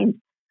resigned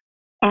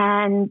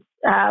and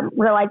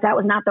realized that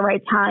was not the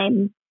right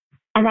time.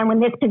 And then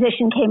when this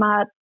seat came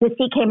up,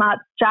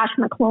 Josh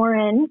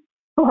McLaurin,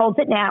 who holds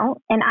it now,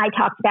 and I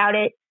talked about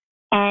it,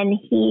 and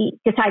he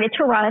decided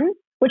to run,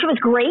 which was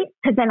great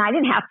because then I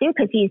didn't have to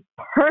because he's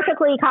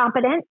perfectly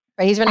competent,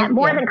 right, he's running,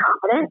 more than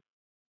competent.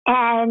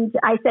 And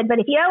I said, but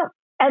if you don't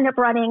end up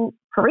running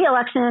for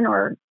re-election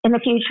or in the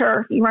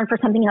future, if you run for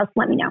something else,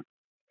 let me know.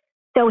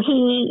 So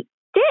he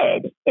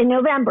did in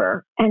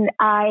November, and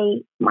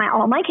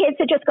all my kids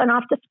had just gone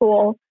off to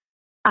school.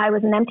 I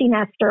was an empty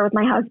nester with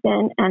my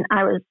husband, and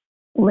I was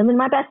living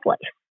my best life.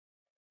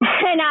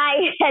 And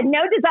I had no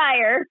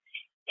desire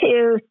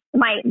to,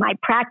 my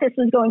practice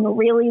was going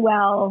really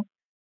well.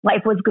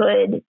 Life was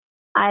good.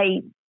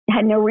 I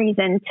had no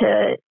reason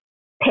to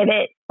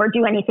pivot or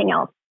do anything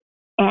else.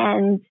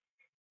 And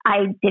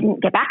I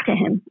didn't get back to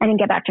him. I didn't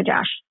get back to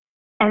Josh.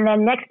 And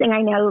then next thing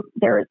I know,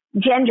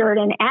 Jen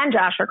Jordan and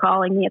Josh are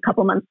calling me a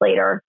couple months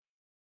later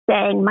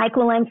saying, Mike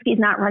Walensky's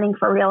not running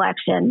for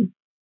re-election.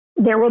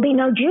 There will be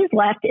no Jews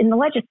left in the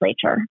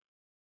legislature,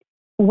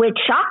 which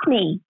shocked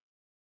me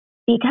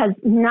because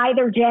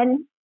neither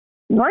Jen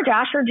nor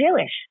Josh are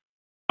Jewish.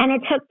 And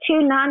it took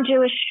two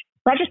non-Jewish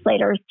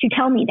legislators to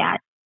tell me that.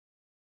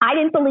 I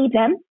didn't believe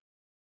them.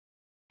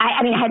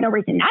 I mean, I had no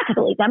reason not to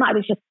believe them. I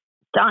was just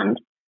stunned.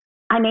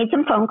 I made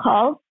some phone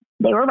calls.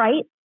 They were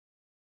right.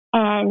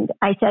 And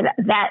I said,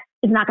 that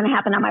is not going to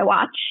happen on my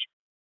watch.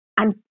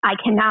 I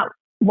cannot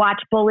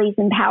watch bullies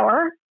in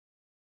power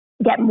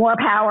get more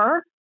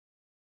power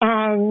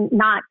and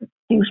not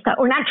do so,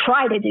 or not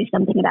try to do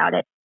something about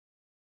it.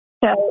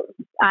 So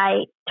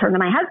I turned to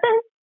my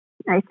husband.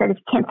 I said, if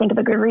you can't think of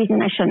a good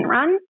reason I shouldn't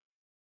run,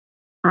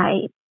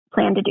 I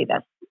plan to do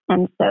this.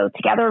 And so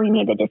together we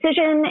made the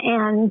decision,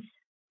 and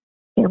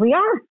here we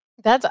are.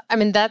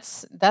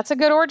 That's a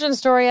good origin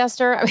story,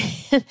 Esther. I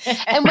mean,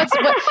 and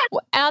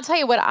I'll tell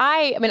you what,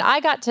 I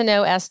got to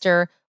know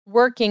Esther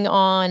working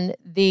on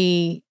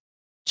the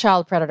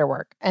child predator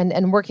work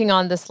and working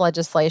on this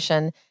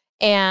legislation.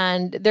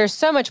 And there's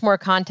so much more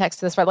context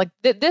to this, right? Like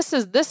this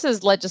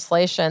is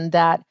legislation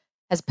that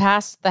has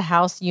passed the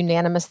House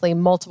unanimously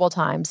multiple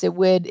times. It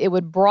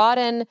would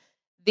broaden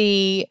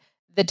the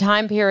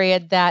time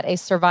period that a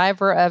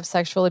survivor of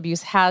sexual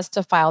abuse has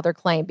to file their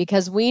claim,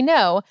 because we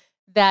know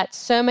that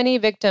so many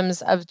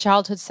victims of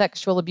childhood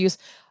sexual abuse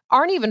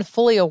aren't even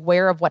fully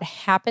aware of what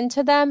happened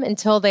to them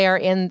until they are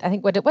in, I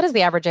think, what is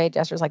the average age,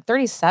 Esther? It's like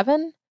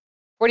 37,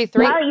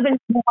 43? Not even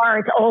more,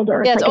 it's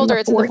older. Yeah, it's older.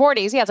 It's in the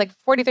 40s. Yeah, it's like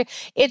 43.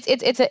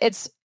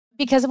 It's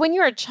because when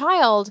you're a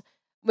child,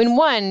 when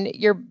one,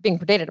 you're being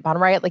predated upon,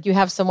 right? Like you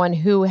have someone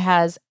who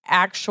has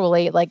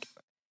actually like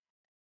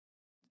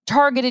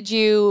targeted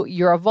you.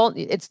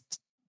 It's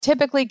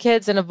typically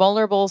kids in a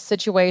vulnerable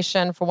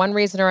situation for one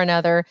reason or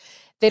another.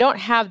 They don't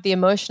have the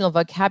emotional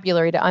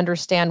vocabulary to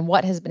understand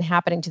what has been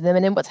happening to them.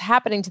 And then what's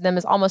happening to them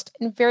is almost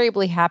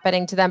invariably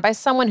happening to them by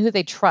someone who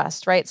they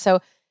trust, right?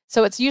 So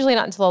it's usually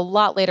not until a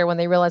lot later when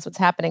they realize what's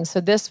happening. So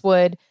this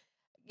would,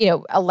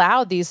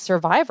 allow these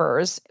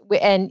survivors,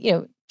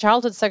 and,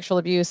 childhood sexual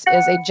abuse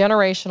is a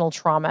generational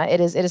trauma.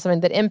 It is something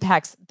that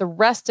impacts the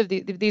rest of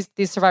these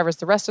survivors,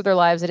 the rest of their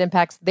lives. It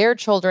impacts their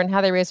children, how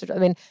they raise their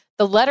children. I mean,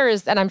 the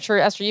letters, and I'm sure,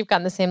 Esther, you've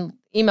gotten the same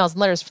emails and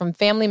letters from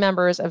family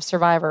members of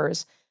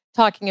survivors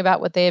talking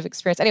about what they have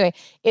experienced. Anyway,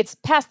 it's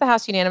passed the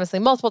House unanimously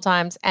multiple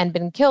times and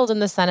been killed in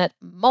the Senate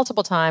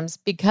multiple times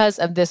because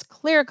of this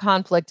clear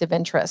conflict of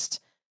interest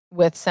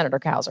with Senator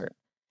Cowsert.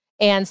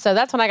 And so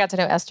that's when I got to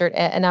know Esther,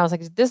 and I was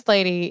like, this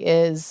lady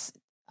is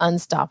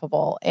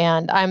unstoppable.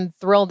 And I'm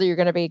thrilled that you're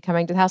going to be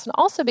coming to the House, and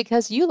also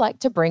because you like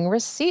to bring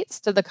receipts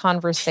to the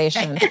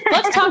conversation.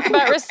 Let's talk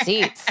about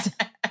receipts.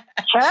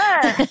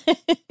 Sure.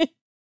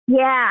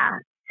 Yeah.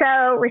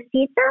 So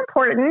receipts are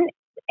important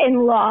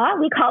in law.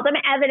 We call them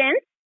evidence.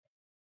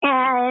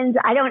 And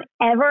I don't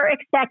ever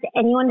expect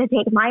anyone to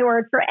take my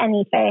word for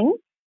anything.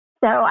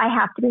 So I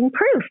have to bring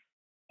proof.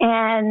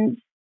 And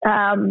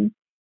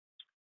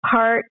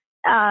part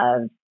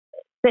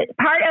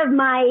of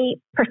my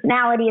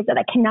personality is that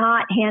I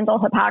cannot handle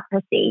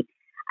hypocrisy.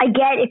 I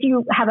get if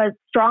you have a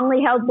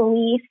strongly held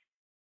belief,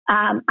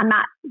 I'm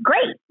not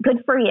great,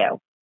 good for you.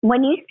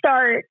 When you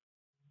start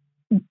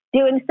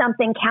doing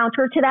something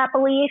counter to that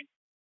belief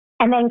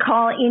and then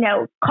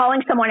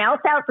calling someone else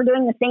out for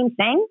doing the same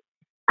thing,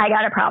 I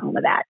got a problem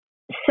with that.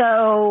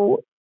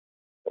 So,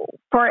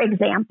 for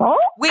example...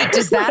 Wait,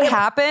 does that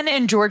happen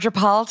in Georgia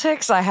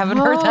politics? I haven't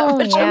heard that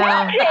much.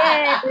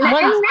 Yeah.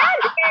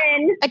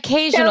 Imagine.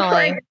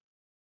 Occasionally.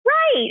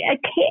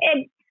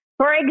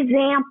 For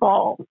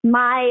example,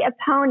 my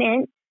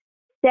opponent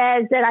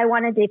says that I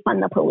want to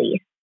defund the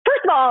police.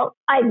 First of all,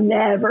 I've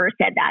never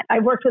said that.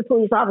 I've worked with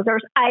police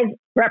officers. I've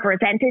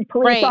represented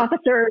police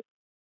officers.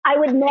 I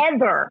would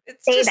never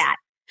say that.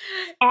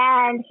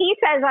 And he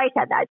says I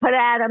said that. Put it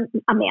out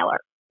a mailer.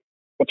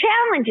 The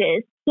challenge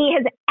is he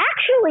has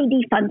actually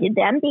defunded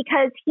them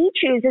because he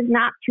chooses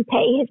not to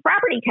pay his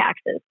property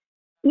taxes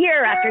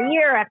year after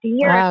year after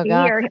year after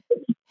year. What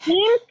he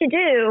seems to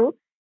do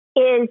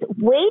is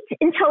wait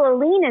until a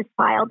lien is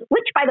filed,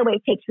 which, by the way,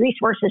 takes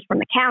resources from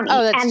the county.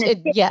 Oh,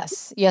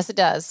 yes, it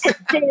does.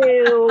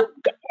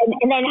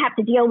 And then have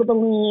to deal with the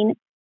lien.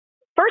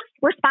 First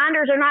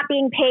responders are not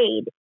being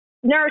paid.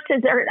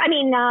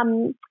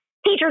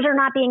 Teachers are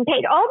not being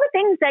paid. All the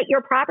things that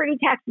your property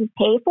taxes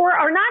pay for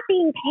are not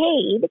being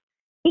paid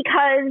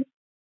because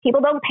people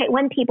don't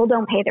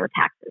pay their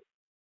taxes.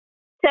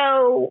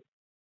 So,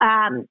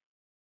 and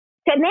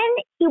then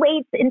he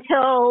waits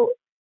until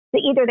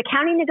either the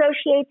county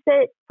negotiates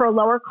it for a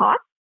lower cost,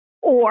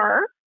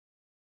 or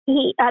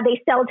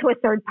they sell to a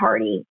third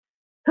party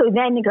who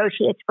then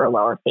negotiates for a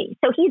lower fee.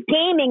 So he's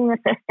gaming the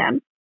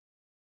system.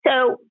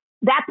 So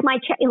that's my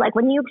like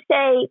when you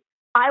say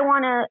I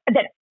want to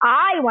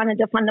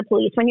defund the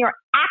police when you're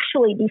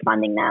actually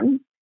defunding them,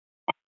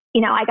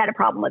 I got a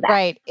problem with that.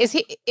 Right. Is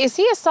he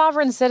a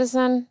sovereign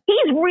citizen?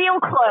 He's real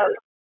close.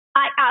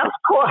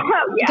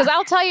 Because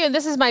I'll tell you, and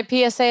this is my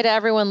PSA to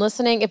everyone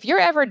listening, if you're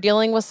ever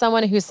dealing with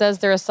someone who says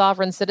they're a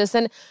sovereign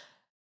citizen,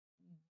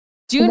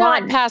 do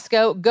not pass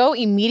go. Go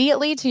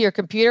immediately to your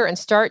computer and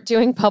start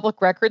doing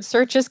public record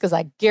searches, because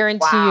I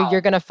guarantee you're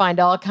going to find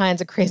all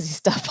kinds of crazy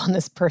stuff on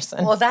this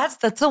person. Well, that's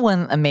the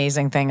one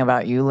amazing thing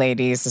about you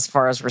ladies as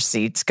far as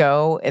receipts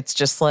go. It's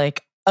just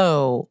like,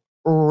 oh,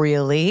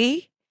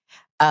 really?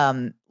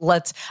 I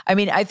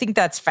think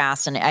that's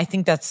fascinating. I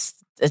think that's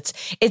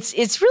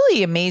it's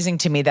really amazing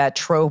to me, that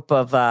trope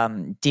of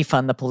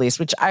defund the police,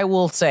 which I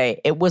will say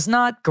it was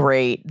not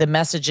great. The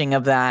messaging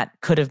of that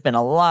could have been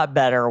a lot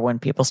better when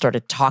people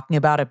started talking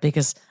about it,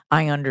 because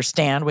I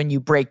understand when you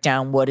break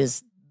down what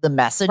is the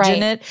message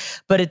in it,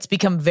 but it's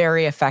become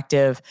very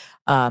effective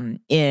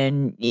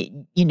in,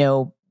 you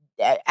know,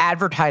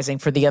 advertising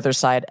for the other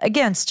side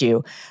against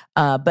you.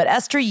 But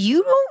Esther,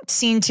 you don't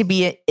seem to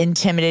be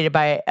intimidated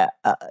by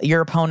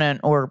your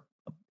opponent or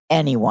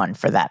anyone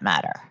for that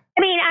matter.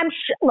 I mean,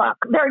 look,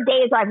 there are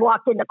days I've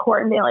walked into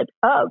court and been like,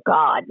 oh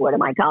God, what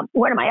am I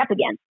up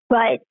against?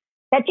 But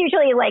that's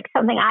usually like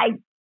something I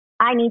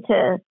need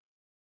to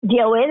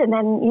deal with. And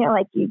then, you know,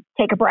 like you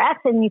take a breath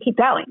and you keep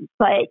going,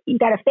 but you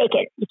got to fake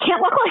it. You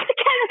can't look like the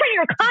cat in front of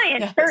your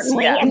client,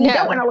 certainly. And you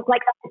don't want to look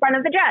like that in front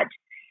of the judge.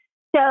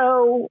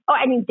 So,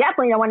 and you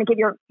definitely don't want to give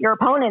your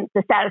opponent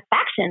the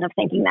satisfaction of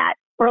thinking that,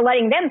 or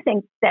letting them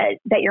think that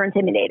you're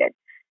intimidated.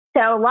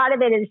 So a lot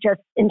of it is just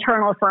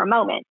internal for a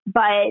moment.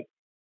 But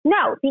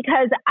no,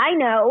 because I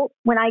know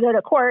when I go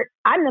to court,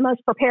 I'm the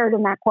most prepared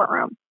in that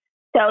courtroom.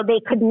 So they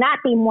could not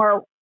be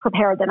more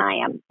prepared than I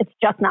am. It's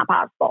just not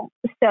possible.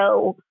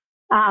 So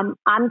I'm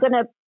going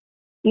to,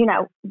 you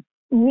know,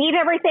 leave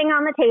everything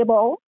on the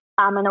table.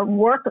 I'm going to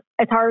work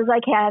as hard as I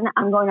can.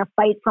 I'm going to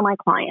fight for my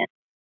client.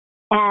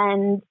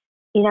 And,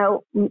 you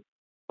know,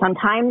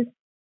 sometimes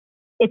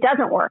it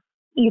doesn't work.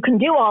 You can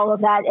do all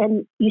of that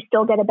and you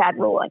still get a bad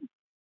ruling,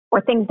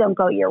 or things don't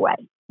go your way.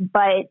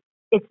 But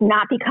it's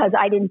not because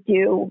I didn't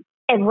do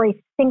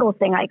every single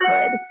thing I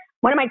could.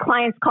 One of my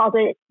clients called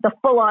it the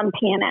full-on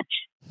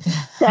panage.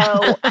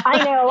 So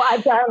I know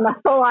I've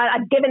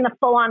given the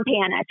full-on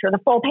panage, or the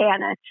full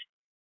panage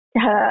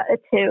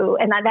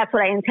and that's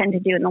what I intend to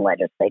do in the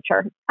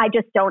legislature. I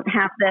just don't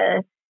have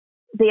the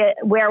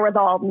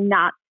wherewithal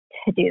not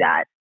to do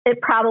that. It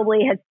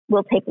probably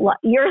will take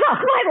years off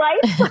my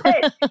life,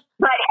 but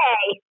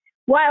hey,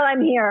 while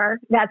I'm here,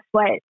 that's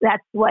what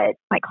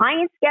my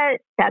clients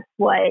get. That's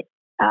what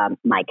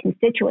my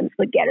constituents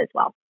would get as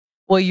well.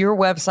 Well, your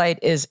website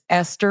is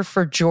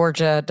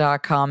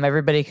estherforgeorgia.com.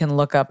 Everybody can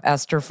look up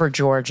Esther for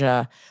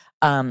Georgia.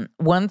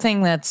 One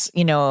thing that's,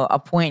 you know, a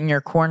point in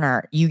your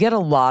corner, you get a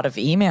lot of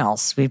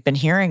emails. We've been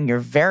hearing you're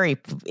very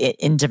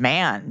in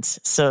demand.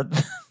 So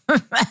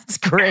that's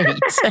great.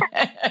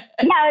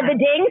 Yeah, the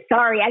ding.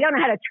 Sorry, I don't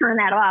know how to turn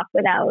that off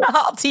without.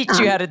 I'll teach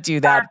you how to do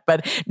that.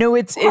 But no,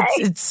 it's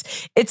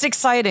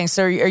exciting.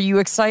 So, are you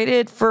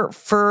excited for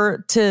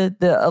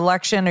the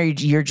election, or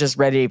you're just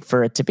ready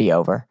for it to be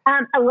over?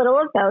 A little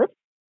of both.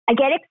 I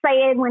get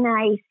excited when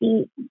I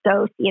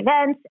go see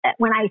events.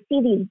 When I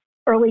see these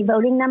early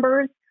voting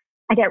numbers,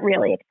 I get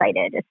really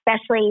excited,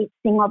 especially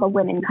seeing all the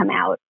women come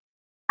out.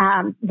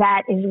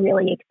 That is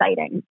really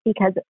exciting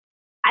because,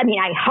 I mean,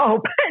 I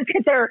hope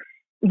because they're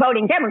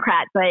voting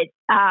Democrat, but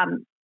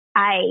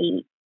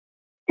I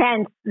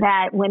sense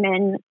that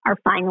women are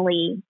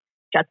finally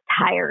just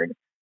tired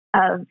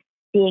of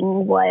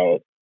seeing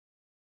what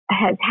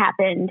has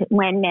happened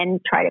when men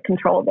try to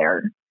control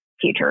their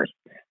futures.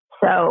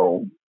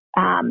 So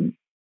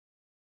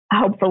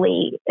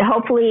hopefully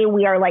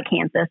we are like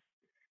Kansas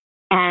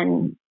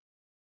and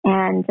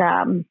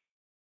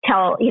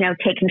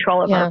take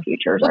control of our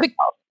futures.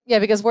 Yeah,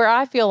 because where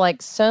I feel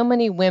like so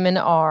many women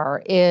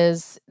are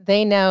is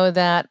they know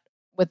that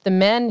with the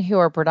men who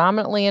are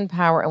predominantly in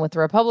power and with the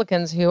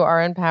Republicans who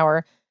are in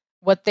power,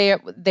 what they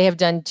have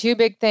done two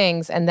big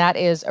things, and that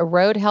is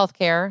erode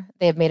healthcare.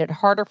 They have made it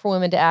harder for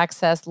women to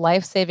access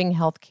life-saving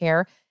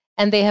healthcare,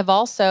 and they have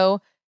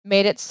also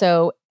made it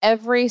so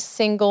every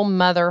single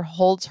mother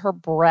holds her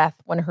breath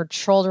when her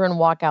children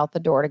walk out the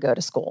door to go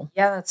to school.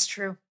 Yeah, that's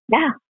true.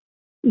 Yeah.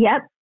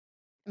 Yep.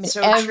 I mean,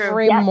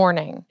 every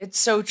morning. It's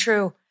so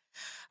true.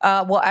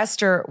 Well,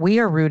 Esther, we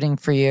are rooting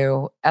for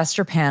you.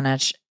 Esther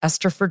Panich,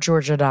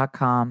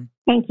 estherforgeorgia.com.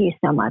 Thank you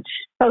so much,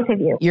 both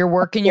of you. You're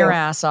working your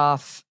ass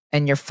off,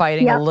 and you're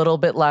fighting a little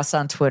bit less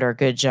on Twitter.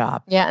 Good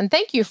job. Yeah, and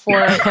thank you for...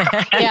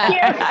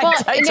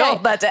 I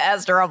told that to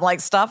Esther. I'm like,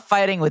 stop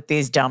fighting with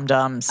these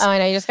dum-dums. Oh, I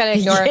know. You just got to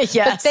ignore it.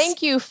 Yes. But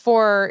thank you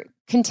for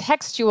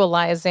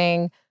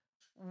contextualizing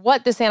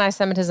what this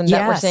anti-Semitism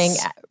that we're seeing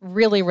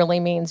really,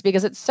 really means.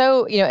 Because it's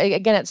so,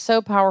 again, it's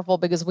so powerful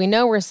because we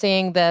know we're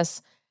seeing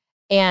this.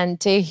 And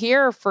to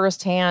hear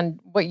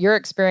firsthand what your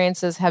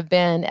experiences have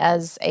been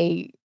as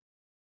an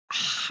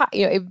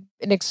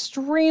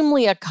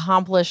extremely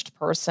accomplished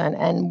person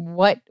and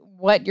what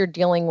you're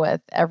dealing with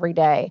every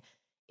day,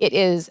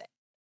 it's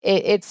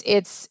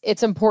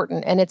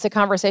important, and it's a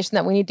conversation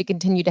that we need to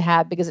continue to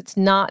have because it's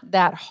not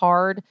that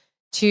hard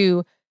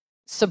to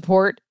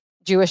support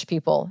Jewish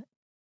people,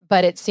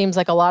 but it seems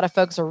like a lot of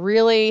folks are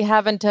really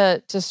having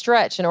to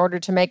stretch in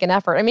order to make an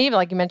effort. I mean, even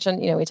like you mentioned,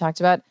 we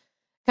talked about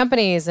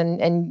companies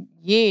and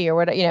ye or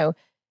what, we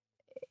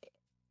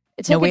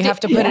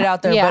have to put it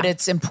out there, but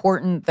it's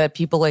important that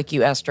people like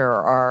you, Esther,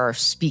 are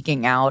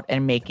speaking out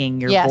and making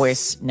your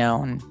voice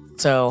known.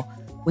 So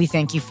we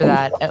thank you for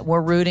that.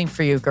 We're rooting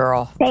for you,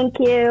 girl. Thank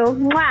you.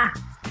 Mwah.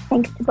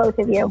 Thanks to both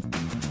of you.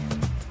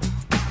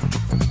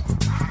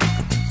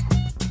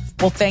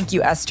 Well, thank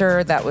you,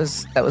 Esther. That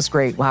was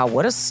great. Wow,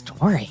 what a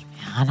story,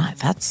 man.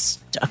 That's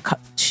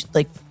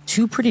like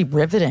two pretty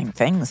riveting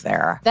things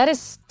there. That is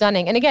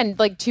stunning. And again,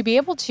 like to be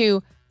able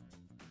to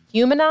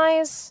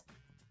humanize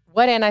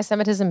what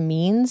anti-Semitism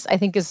means, I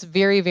think is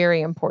very,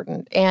 very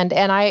important. And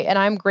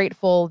I'm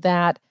grateful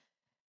that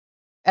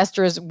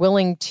Esther is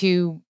willing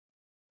to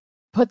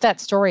put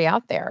that story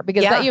out there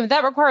because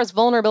that requires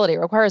vulnerability, it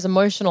requires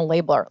emotional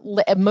labor.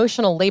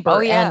 Oh,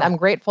 yeah. And I'm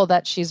grateful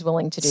that she's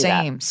willing to do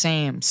that.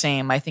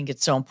 Same. I think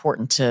it's so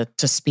important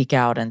to speak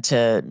out and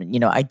to,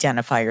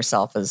 identify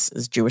yourself as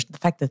Jewish. The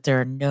fact that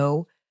there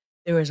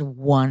is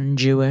one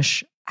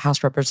Jewish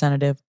House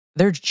representative.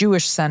 There's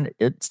Jewish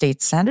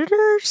state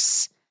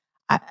senators.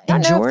 I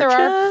don't know if there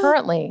are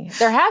currently.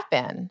 There have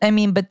been. I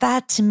mean, but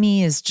that to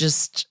me is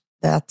just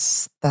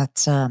that's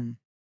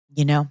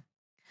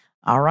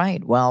all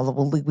right.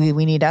 Well,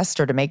 we need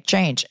Esther to make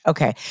change.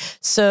 Okay.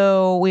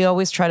 So we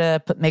always try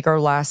to make our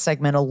last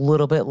segment a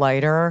little bit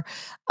lighter.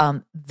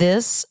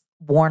 This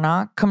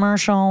Warnock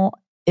commercial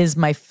is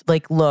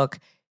look,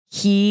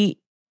 he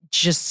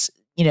just,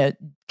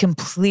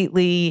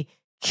 completely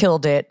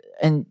killed it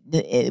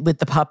with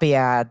the puppy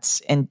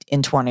ads in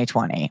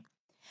 2020,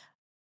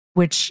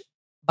 which,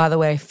 by the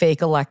way,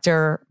 fake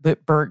elector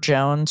Burt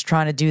Jones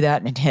trying to do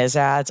that in his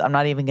ads. I'm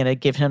not even going to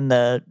give him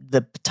the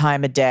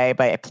time of day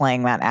by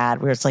playing that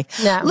ad where it's like,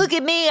 look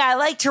at me, I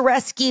like to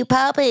rescue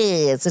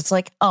puppies. It's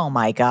like, oh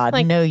my God,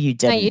 no, you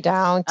didn't. No, you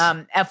don't.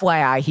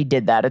 FYI, he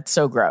did that. It's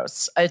so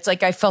gross. It's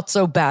like I felt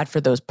so bad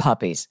for those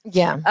puppies.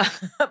 Yeah.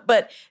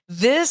 But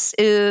this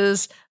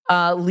is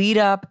lead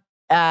up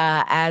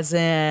as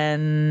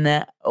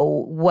in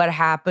what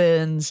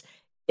happens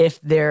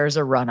if there's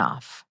a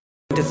runoff.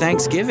 To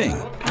Thanksgiving.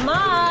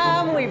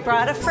 Mom, we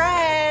brought a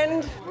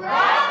friend.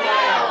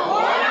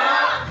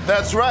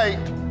 That's right.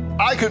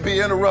 I could be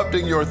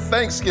interrupting your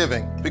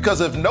Thanksgiving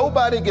because if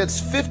nobody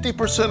gets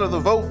 50% of the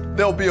vote,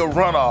 there'll be a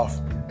runoff.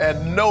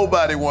 And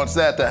nobody wants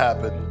that to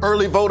happen.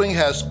 Early voting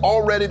has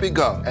already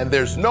begun, and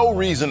there's no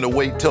reason to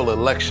wait till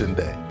Election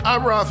Day.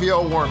 I'm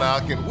Raphael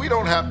Warnock, and we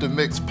don't have to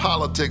mix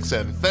politics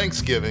and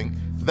Thanksgiving.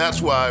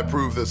 That's why I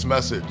approve this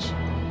message.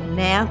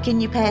 Now, can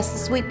you pass the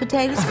sweet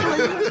potatoes,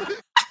 please?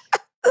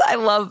 I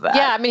love that.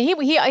 Yeah, I mean,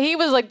 he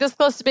was like this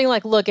close to being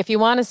like, look, if you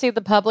want to see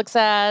the Publix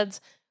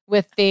ads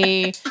with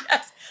the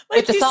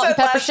with the salt and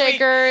pepper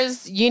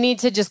shakers, you need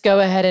to just go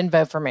ahead and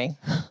vote for me.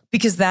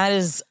 Because that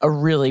is a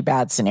really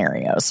bad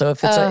scenario. So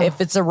if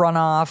it's a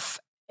runoff,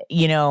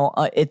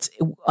 it's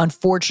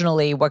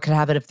unfortunately what could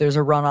happen if there's a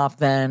runoff,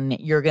 then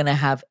you're going to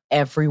have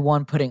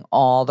everyone putting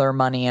all their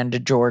money into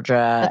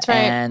Georgia. That's right.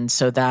 And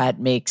so that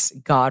makes,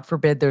 God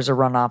forbid there's a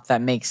runoff,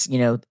 that makes,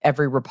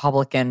 every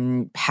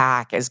Republican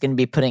PAC is going to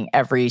be putting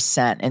every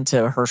cent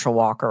into Herschel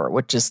Walker,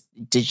 which is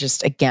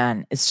just,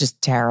 again, it's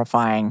just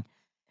terrifying.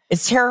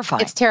 It's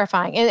terrifying. It's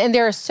terrifying. And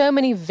there are so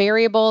many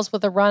variables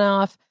with a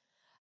runoff.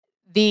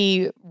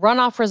 The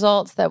runoff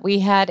results that we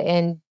had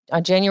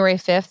on January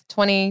 5th,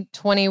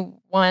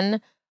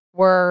 2021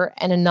 were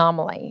an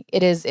anomaly.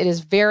 It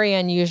is very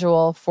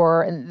unusual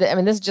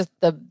this is just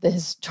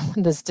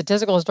the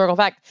statistical historical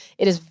fact.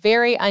 It is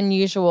very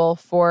unusual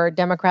for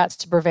Democrats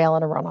to prevail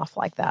in a runoff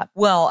like that.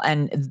 Well,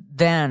 and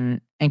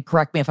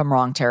correct me if I'm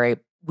wrong, Terry,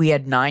 we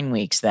had 9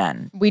 weeks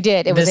then. We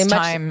did. This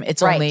time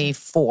it's only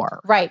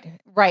 4.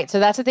 Right. So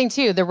that's the thing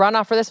too. The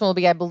runoff for this one will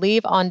be, I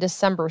believe, on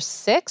December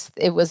 6th.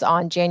 It was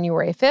on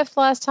January 5th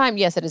last time.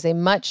 Yes, it is a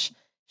much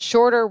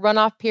shorter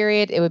runoff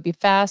period. It would be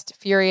fast,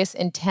 furious,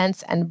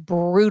 intense, and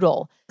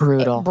brutal.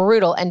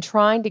 Brutal. And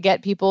trying to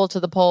get people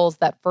to the polls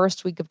that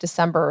first week of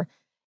December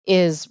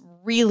is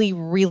really,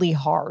 really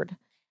hard.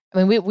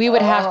 I mean, we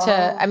would have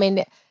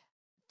to,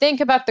 think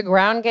about the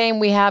ground game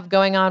we have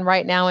going on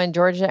right now in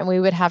Georgia, and we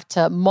would have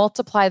to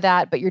multiply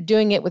that, but you're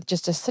doing it with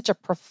just such a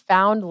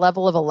profound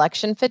level of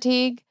election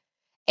fatigue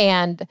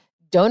and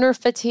donor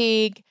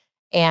fatigue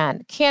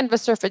and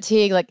canvasser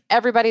fatigue. Like,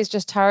 everybody's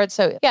just tired.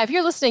 So yeah, if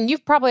you're listening,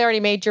 you've probably already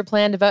made your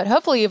plan to vote.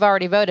 Hopefully you've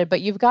already voted, but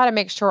you've got to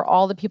make sure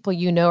all the people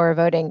you know are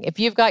voting. If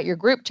you've got your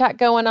group chat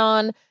going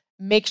on,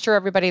 make sure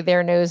everybody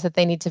there knows that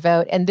they need to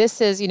vote. And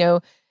this is,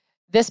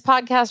 this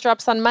podcast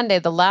drops on Monday,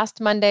 the last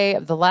Monday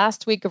of the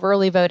last week of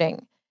early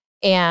voting.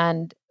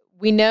 And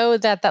we know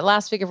that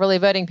last week of early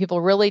voting,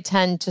 people really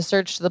tend to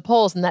surge to the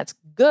polls, and that's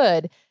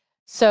good.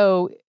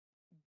 So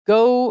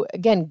go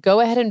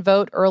ahead and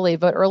vote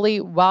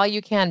early while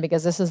you can,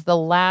 because this is the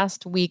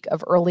last week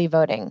of early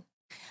voting.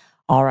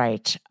 All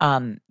right.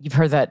 You've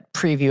heard that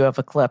preview of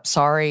a clip.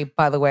 Sorry,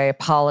 by the way,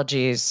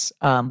 apologies.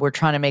 We're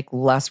trying to make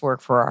less work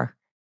for our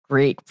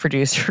great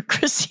producer,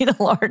 Christina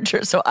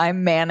Larger. So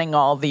I'm manning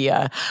all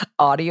the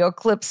audio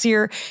clips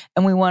here,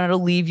 and we wanted to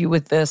leave you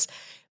with this.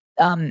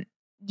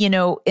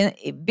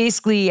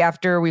 Basically,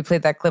 after we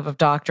played that clip of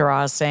Dr.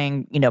 Oz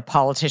saying,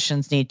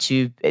 politicians need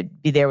to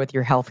be there with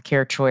your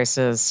healthcare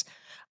choices,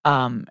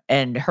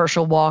 and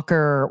Herschel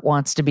Walker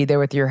wants to be there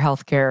with your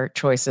healthcare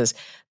choices.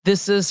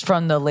 This is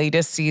from the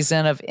latest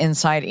season of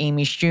Inside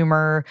Amy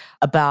Schumer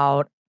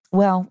about,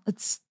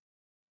 it's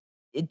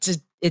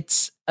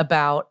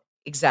about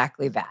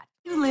exactly that.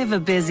 You live a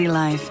busy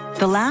life,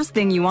 the last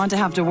thing you want to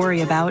have to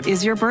worry about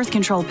is your birth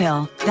control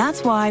pill.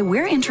 That's why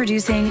we're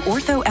introducing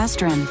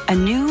Orthoestrin, a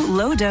new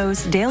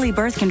low-dose daily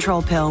birth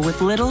control pill with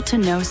little to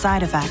no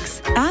side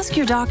effects. Ask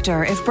your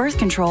doctor if birth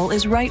control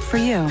is right for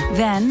you.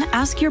 Then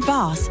ask your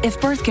boss if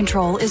birth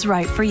control is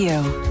right for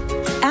you.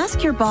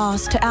 Ask your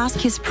boss to ask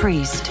his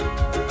priest.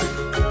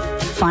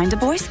 Find a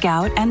Boy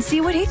Scout and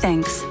see what he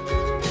thinks.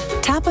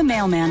 Tap a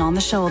mailman on the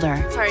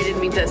shoulder. Sorry, I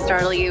didn't mean to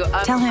startle you.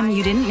 Tell him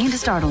you didn't mean to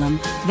startle him.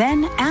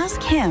 Then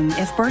ask him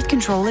if birth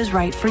control is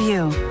right for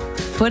you.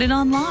 Put it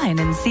online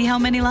and see how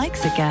many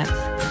likes it gets.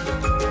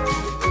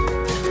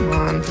 Come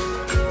on.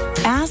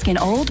 Ask an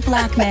old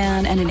black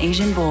man and an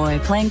Asian boy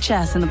playing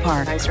chess in the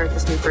park. Can I start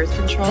this new birth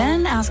control?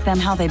 Then ask them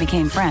how they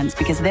became friends,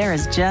 because there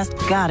has just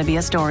got to be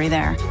a story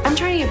there. I'm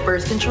trying to get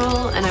birth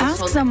control, and I'm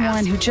Ask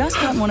someone who just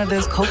got one of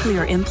those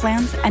cochlear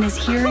implants and is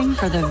hearing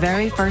for the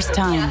very first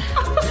time.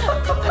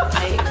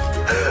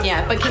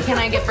 Yeah, but can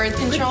I get birth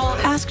control?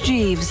 Ask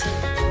Jeeves.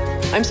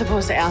 I'm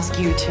supposed to ask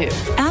you too.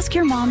 Ask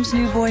your mom's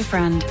new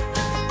boyfriend.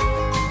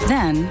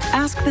 Then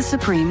ask the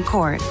Supreme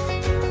Court.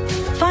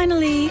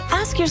 Finally,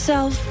 ask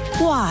yourself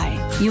why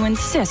you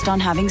insist on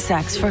having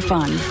sex for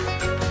fun.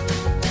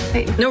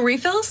 Wait, no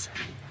refills?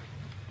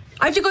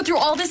 I have to go through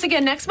all this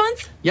again next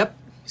month? Yep.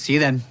 See you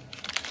then.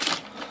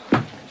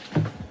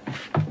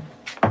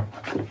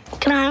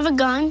 Can I have a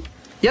gun?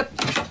 Yep.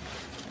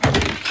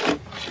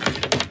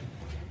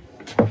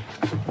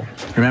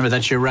 Remember,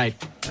 that's your right.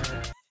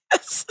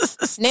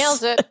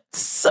 Nails it.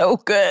 So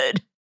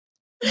good.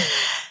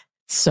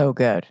 So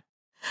good.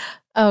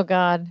 Oh,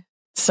 God.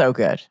 So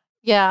good.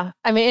 Yeah.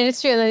 I mean, and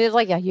it's true. And it's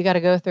like, yeah, you got to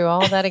go through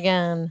all that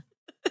again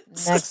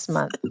next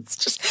month. It's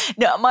just,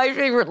 no, my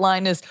favorite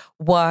line is,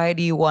 why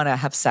do you want to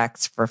have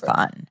sex for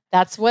fun?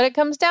 That's what it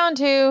comes down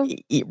to.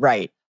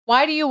 Right.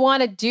 Why do you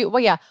want to do,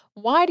 well, yeah.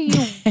 Why do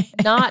you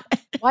want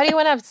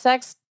to have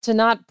sex to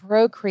not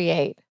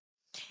procreate?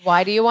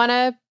 Why do you want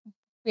to,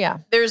 yeah.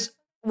 There's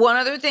one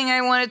other thing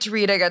I wanted to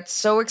read. I got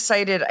so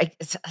excited.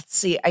 Let's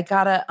see. I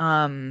got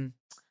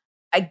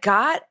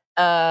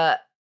a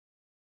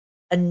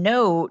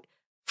note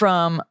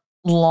from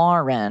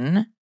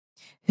Lauren,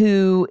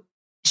 who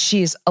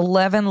she's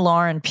 11,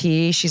 Lauren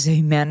P. She's a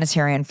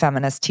humanitarian,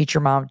 feminist,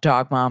 teacher mom,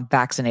 dog mom,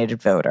 vaccinated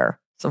voter.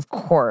 So of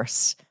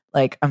course,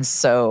 like, I'm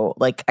so,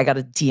 like, I got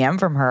a DM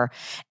from her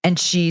and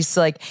she's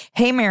like,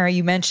 hey, Mary,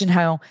 you mentioned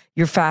how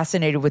you're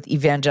fascinated with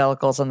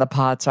evangelicals on the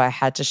pod. So I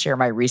had to share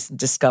my recent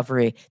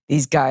discovery.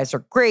 These guys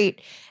are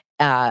great.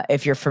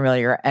 If you're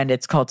familiar, and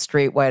it's called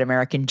Straight White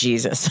American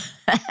Jesus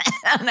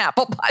on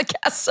Apple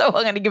Podcasts. So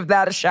I'm going to give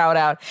that a shout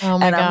out. Oh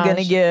my gosh. I'm going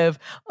to give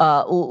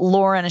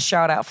Lauren a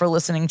shout out for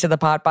listening to the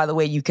pod. By the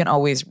way, you can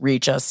always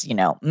reach us. You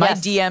know, my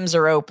DMs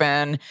are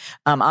open.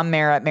 I'm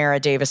Mara at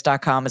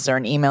maradavis.com. Is there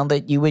an email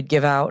that you would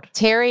give out?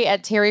 Terry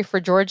at Terry for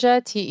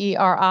Georgia,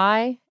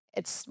 TERI.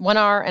 It's one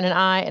R and an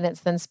I, and it's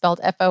then spelled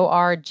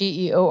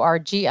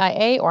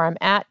FORGEORGIA, or I'm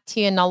at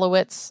Tia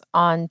Nolowitz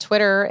on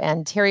Twitter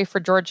and Terry for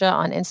Georgia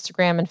on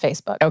Instagram and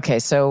Facebook. Okay,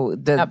 so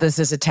this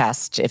is a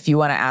test. If you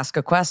want to ask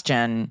a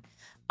question,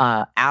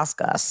 ask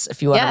us.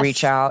 If you want to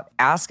reach out,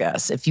 ask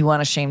us. If you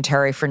want to shame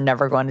Terry for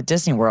never going to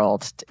Disney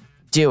World,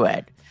 do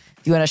it.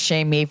 If you want to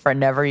shame me for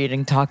never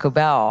eating Taco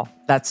Bell,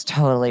 that's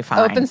totally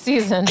fine. Open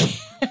season.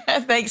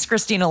 Thanks,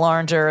 Christina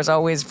Loringer, as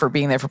always, for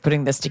being there, for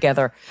putting this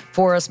together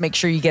for us. Make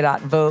sure you get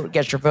out and vote,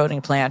 get your voting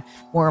plan.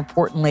 More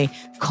importantly,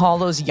 call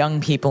those young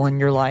people in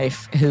your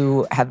life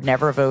who have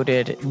never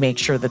voted. Make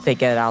sure that they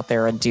get out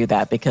there and do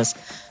that, because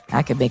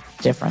that could make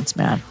a difference,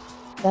 man.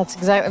 That's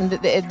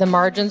exactly, the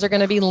margins are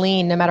going to be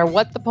lean. No matter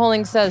what the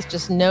polling says,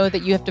 just know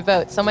that you have to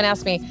vote. Someone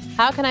asked me,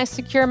 how can I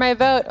secure my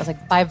vote? I was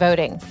like, by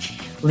voting.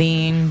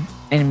 Lean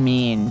and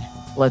mean.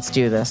 Let's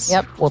do this.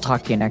 Yep. We'll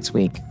talk to you next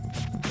week.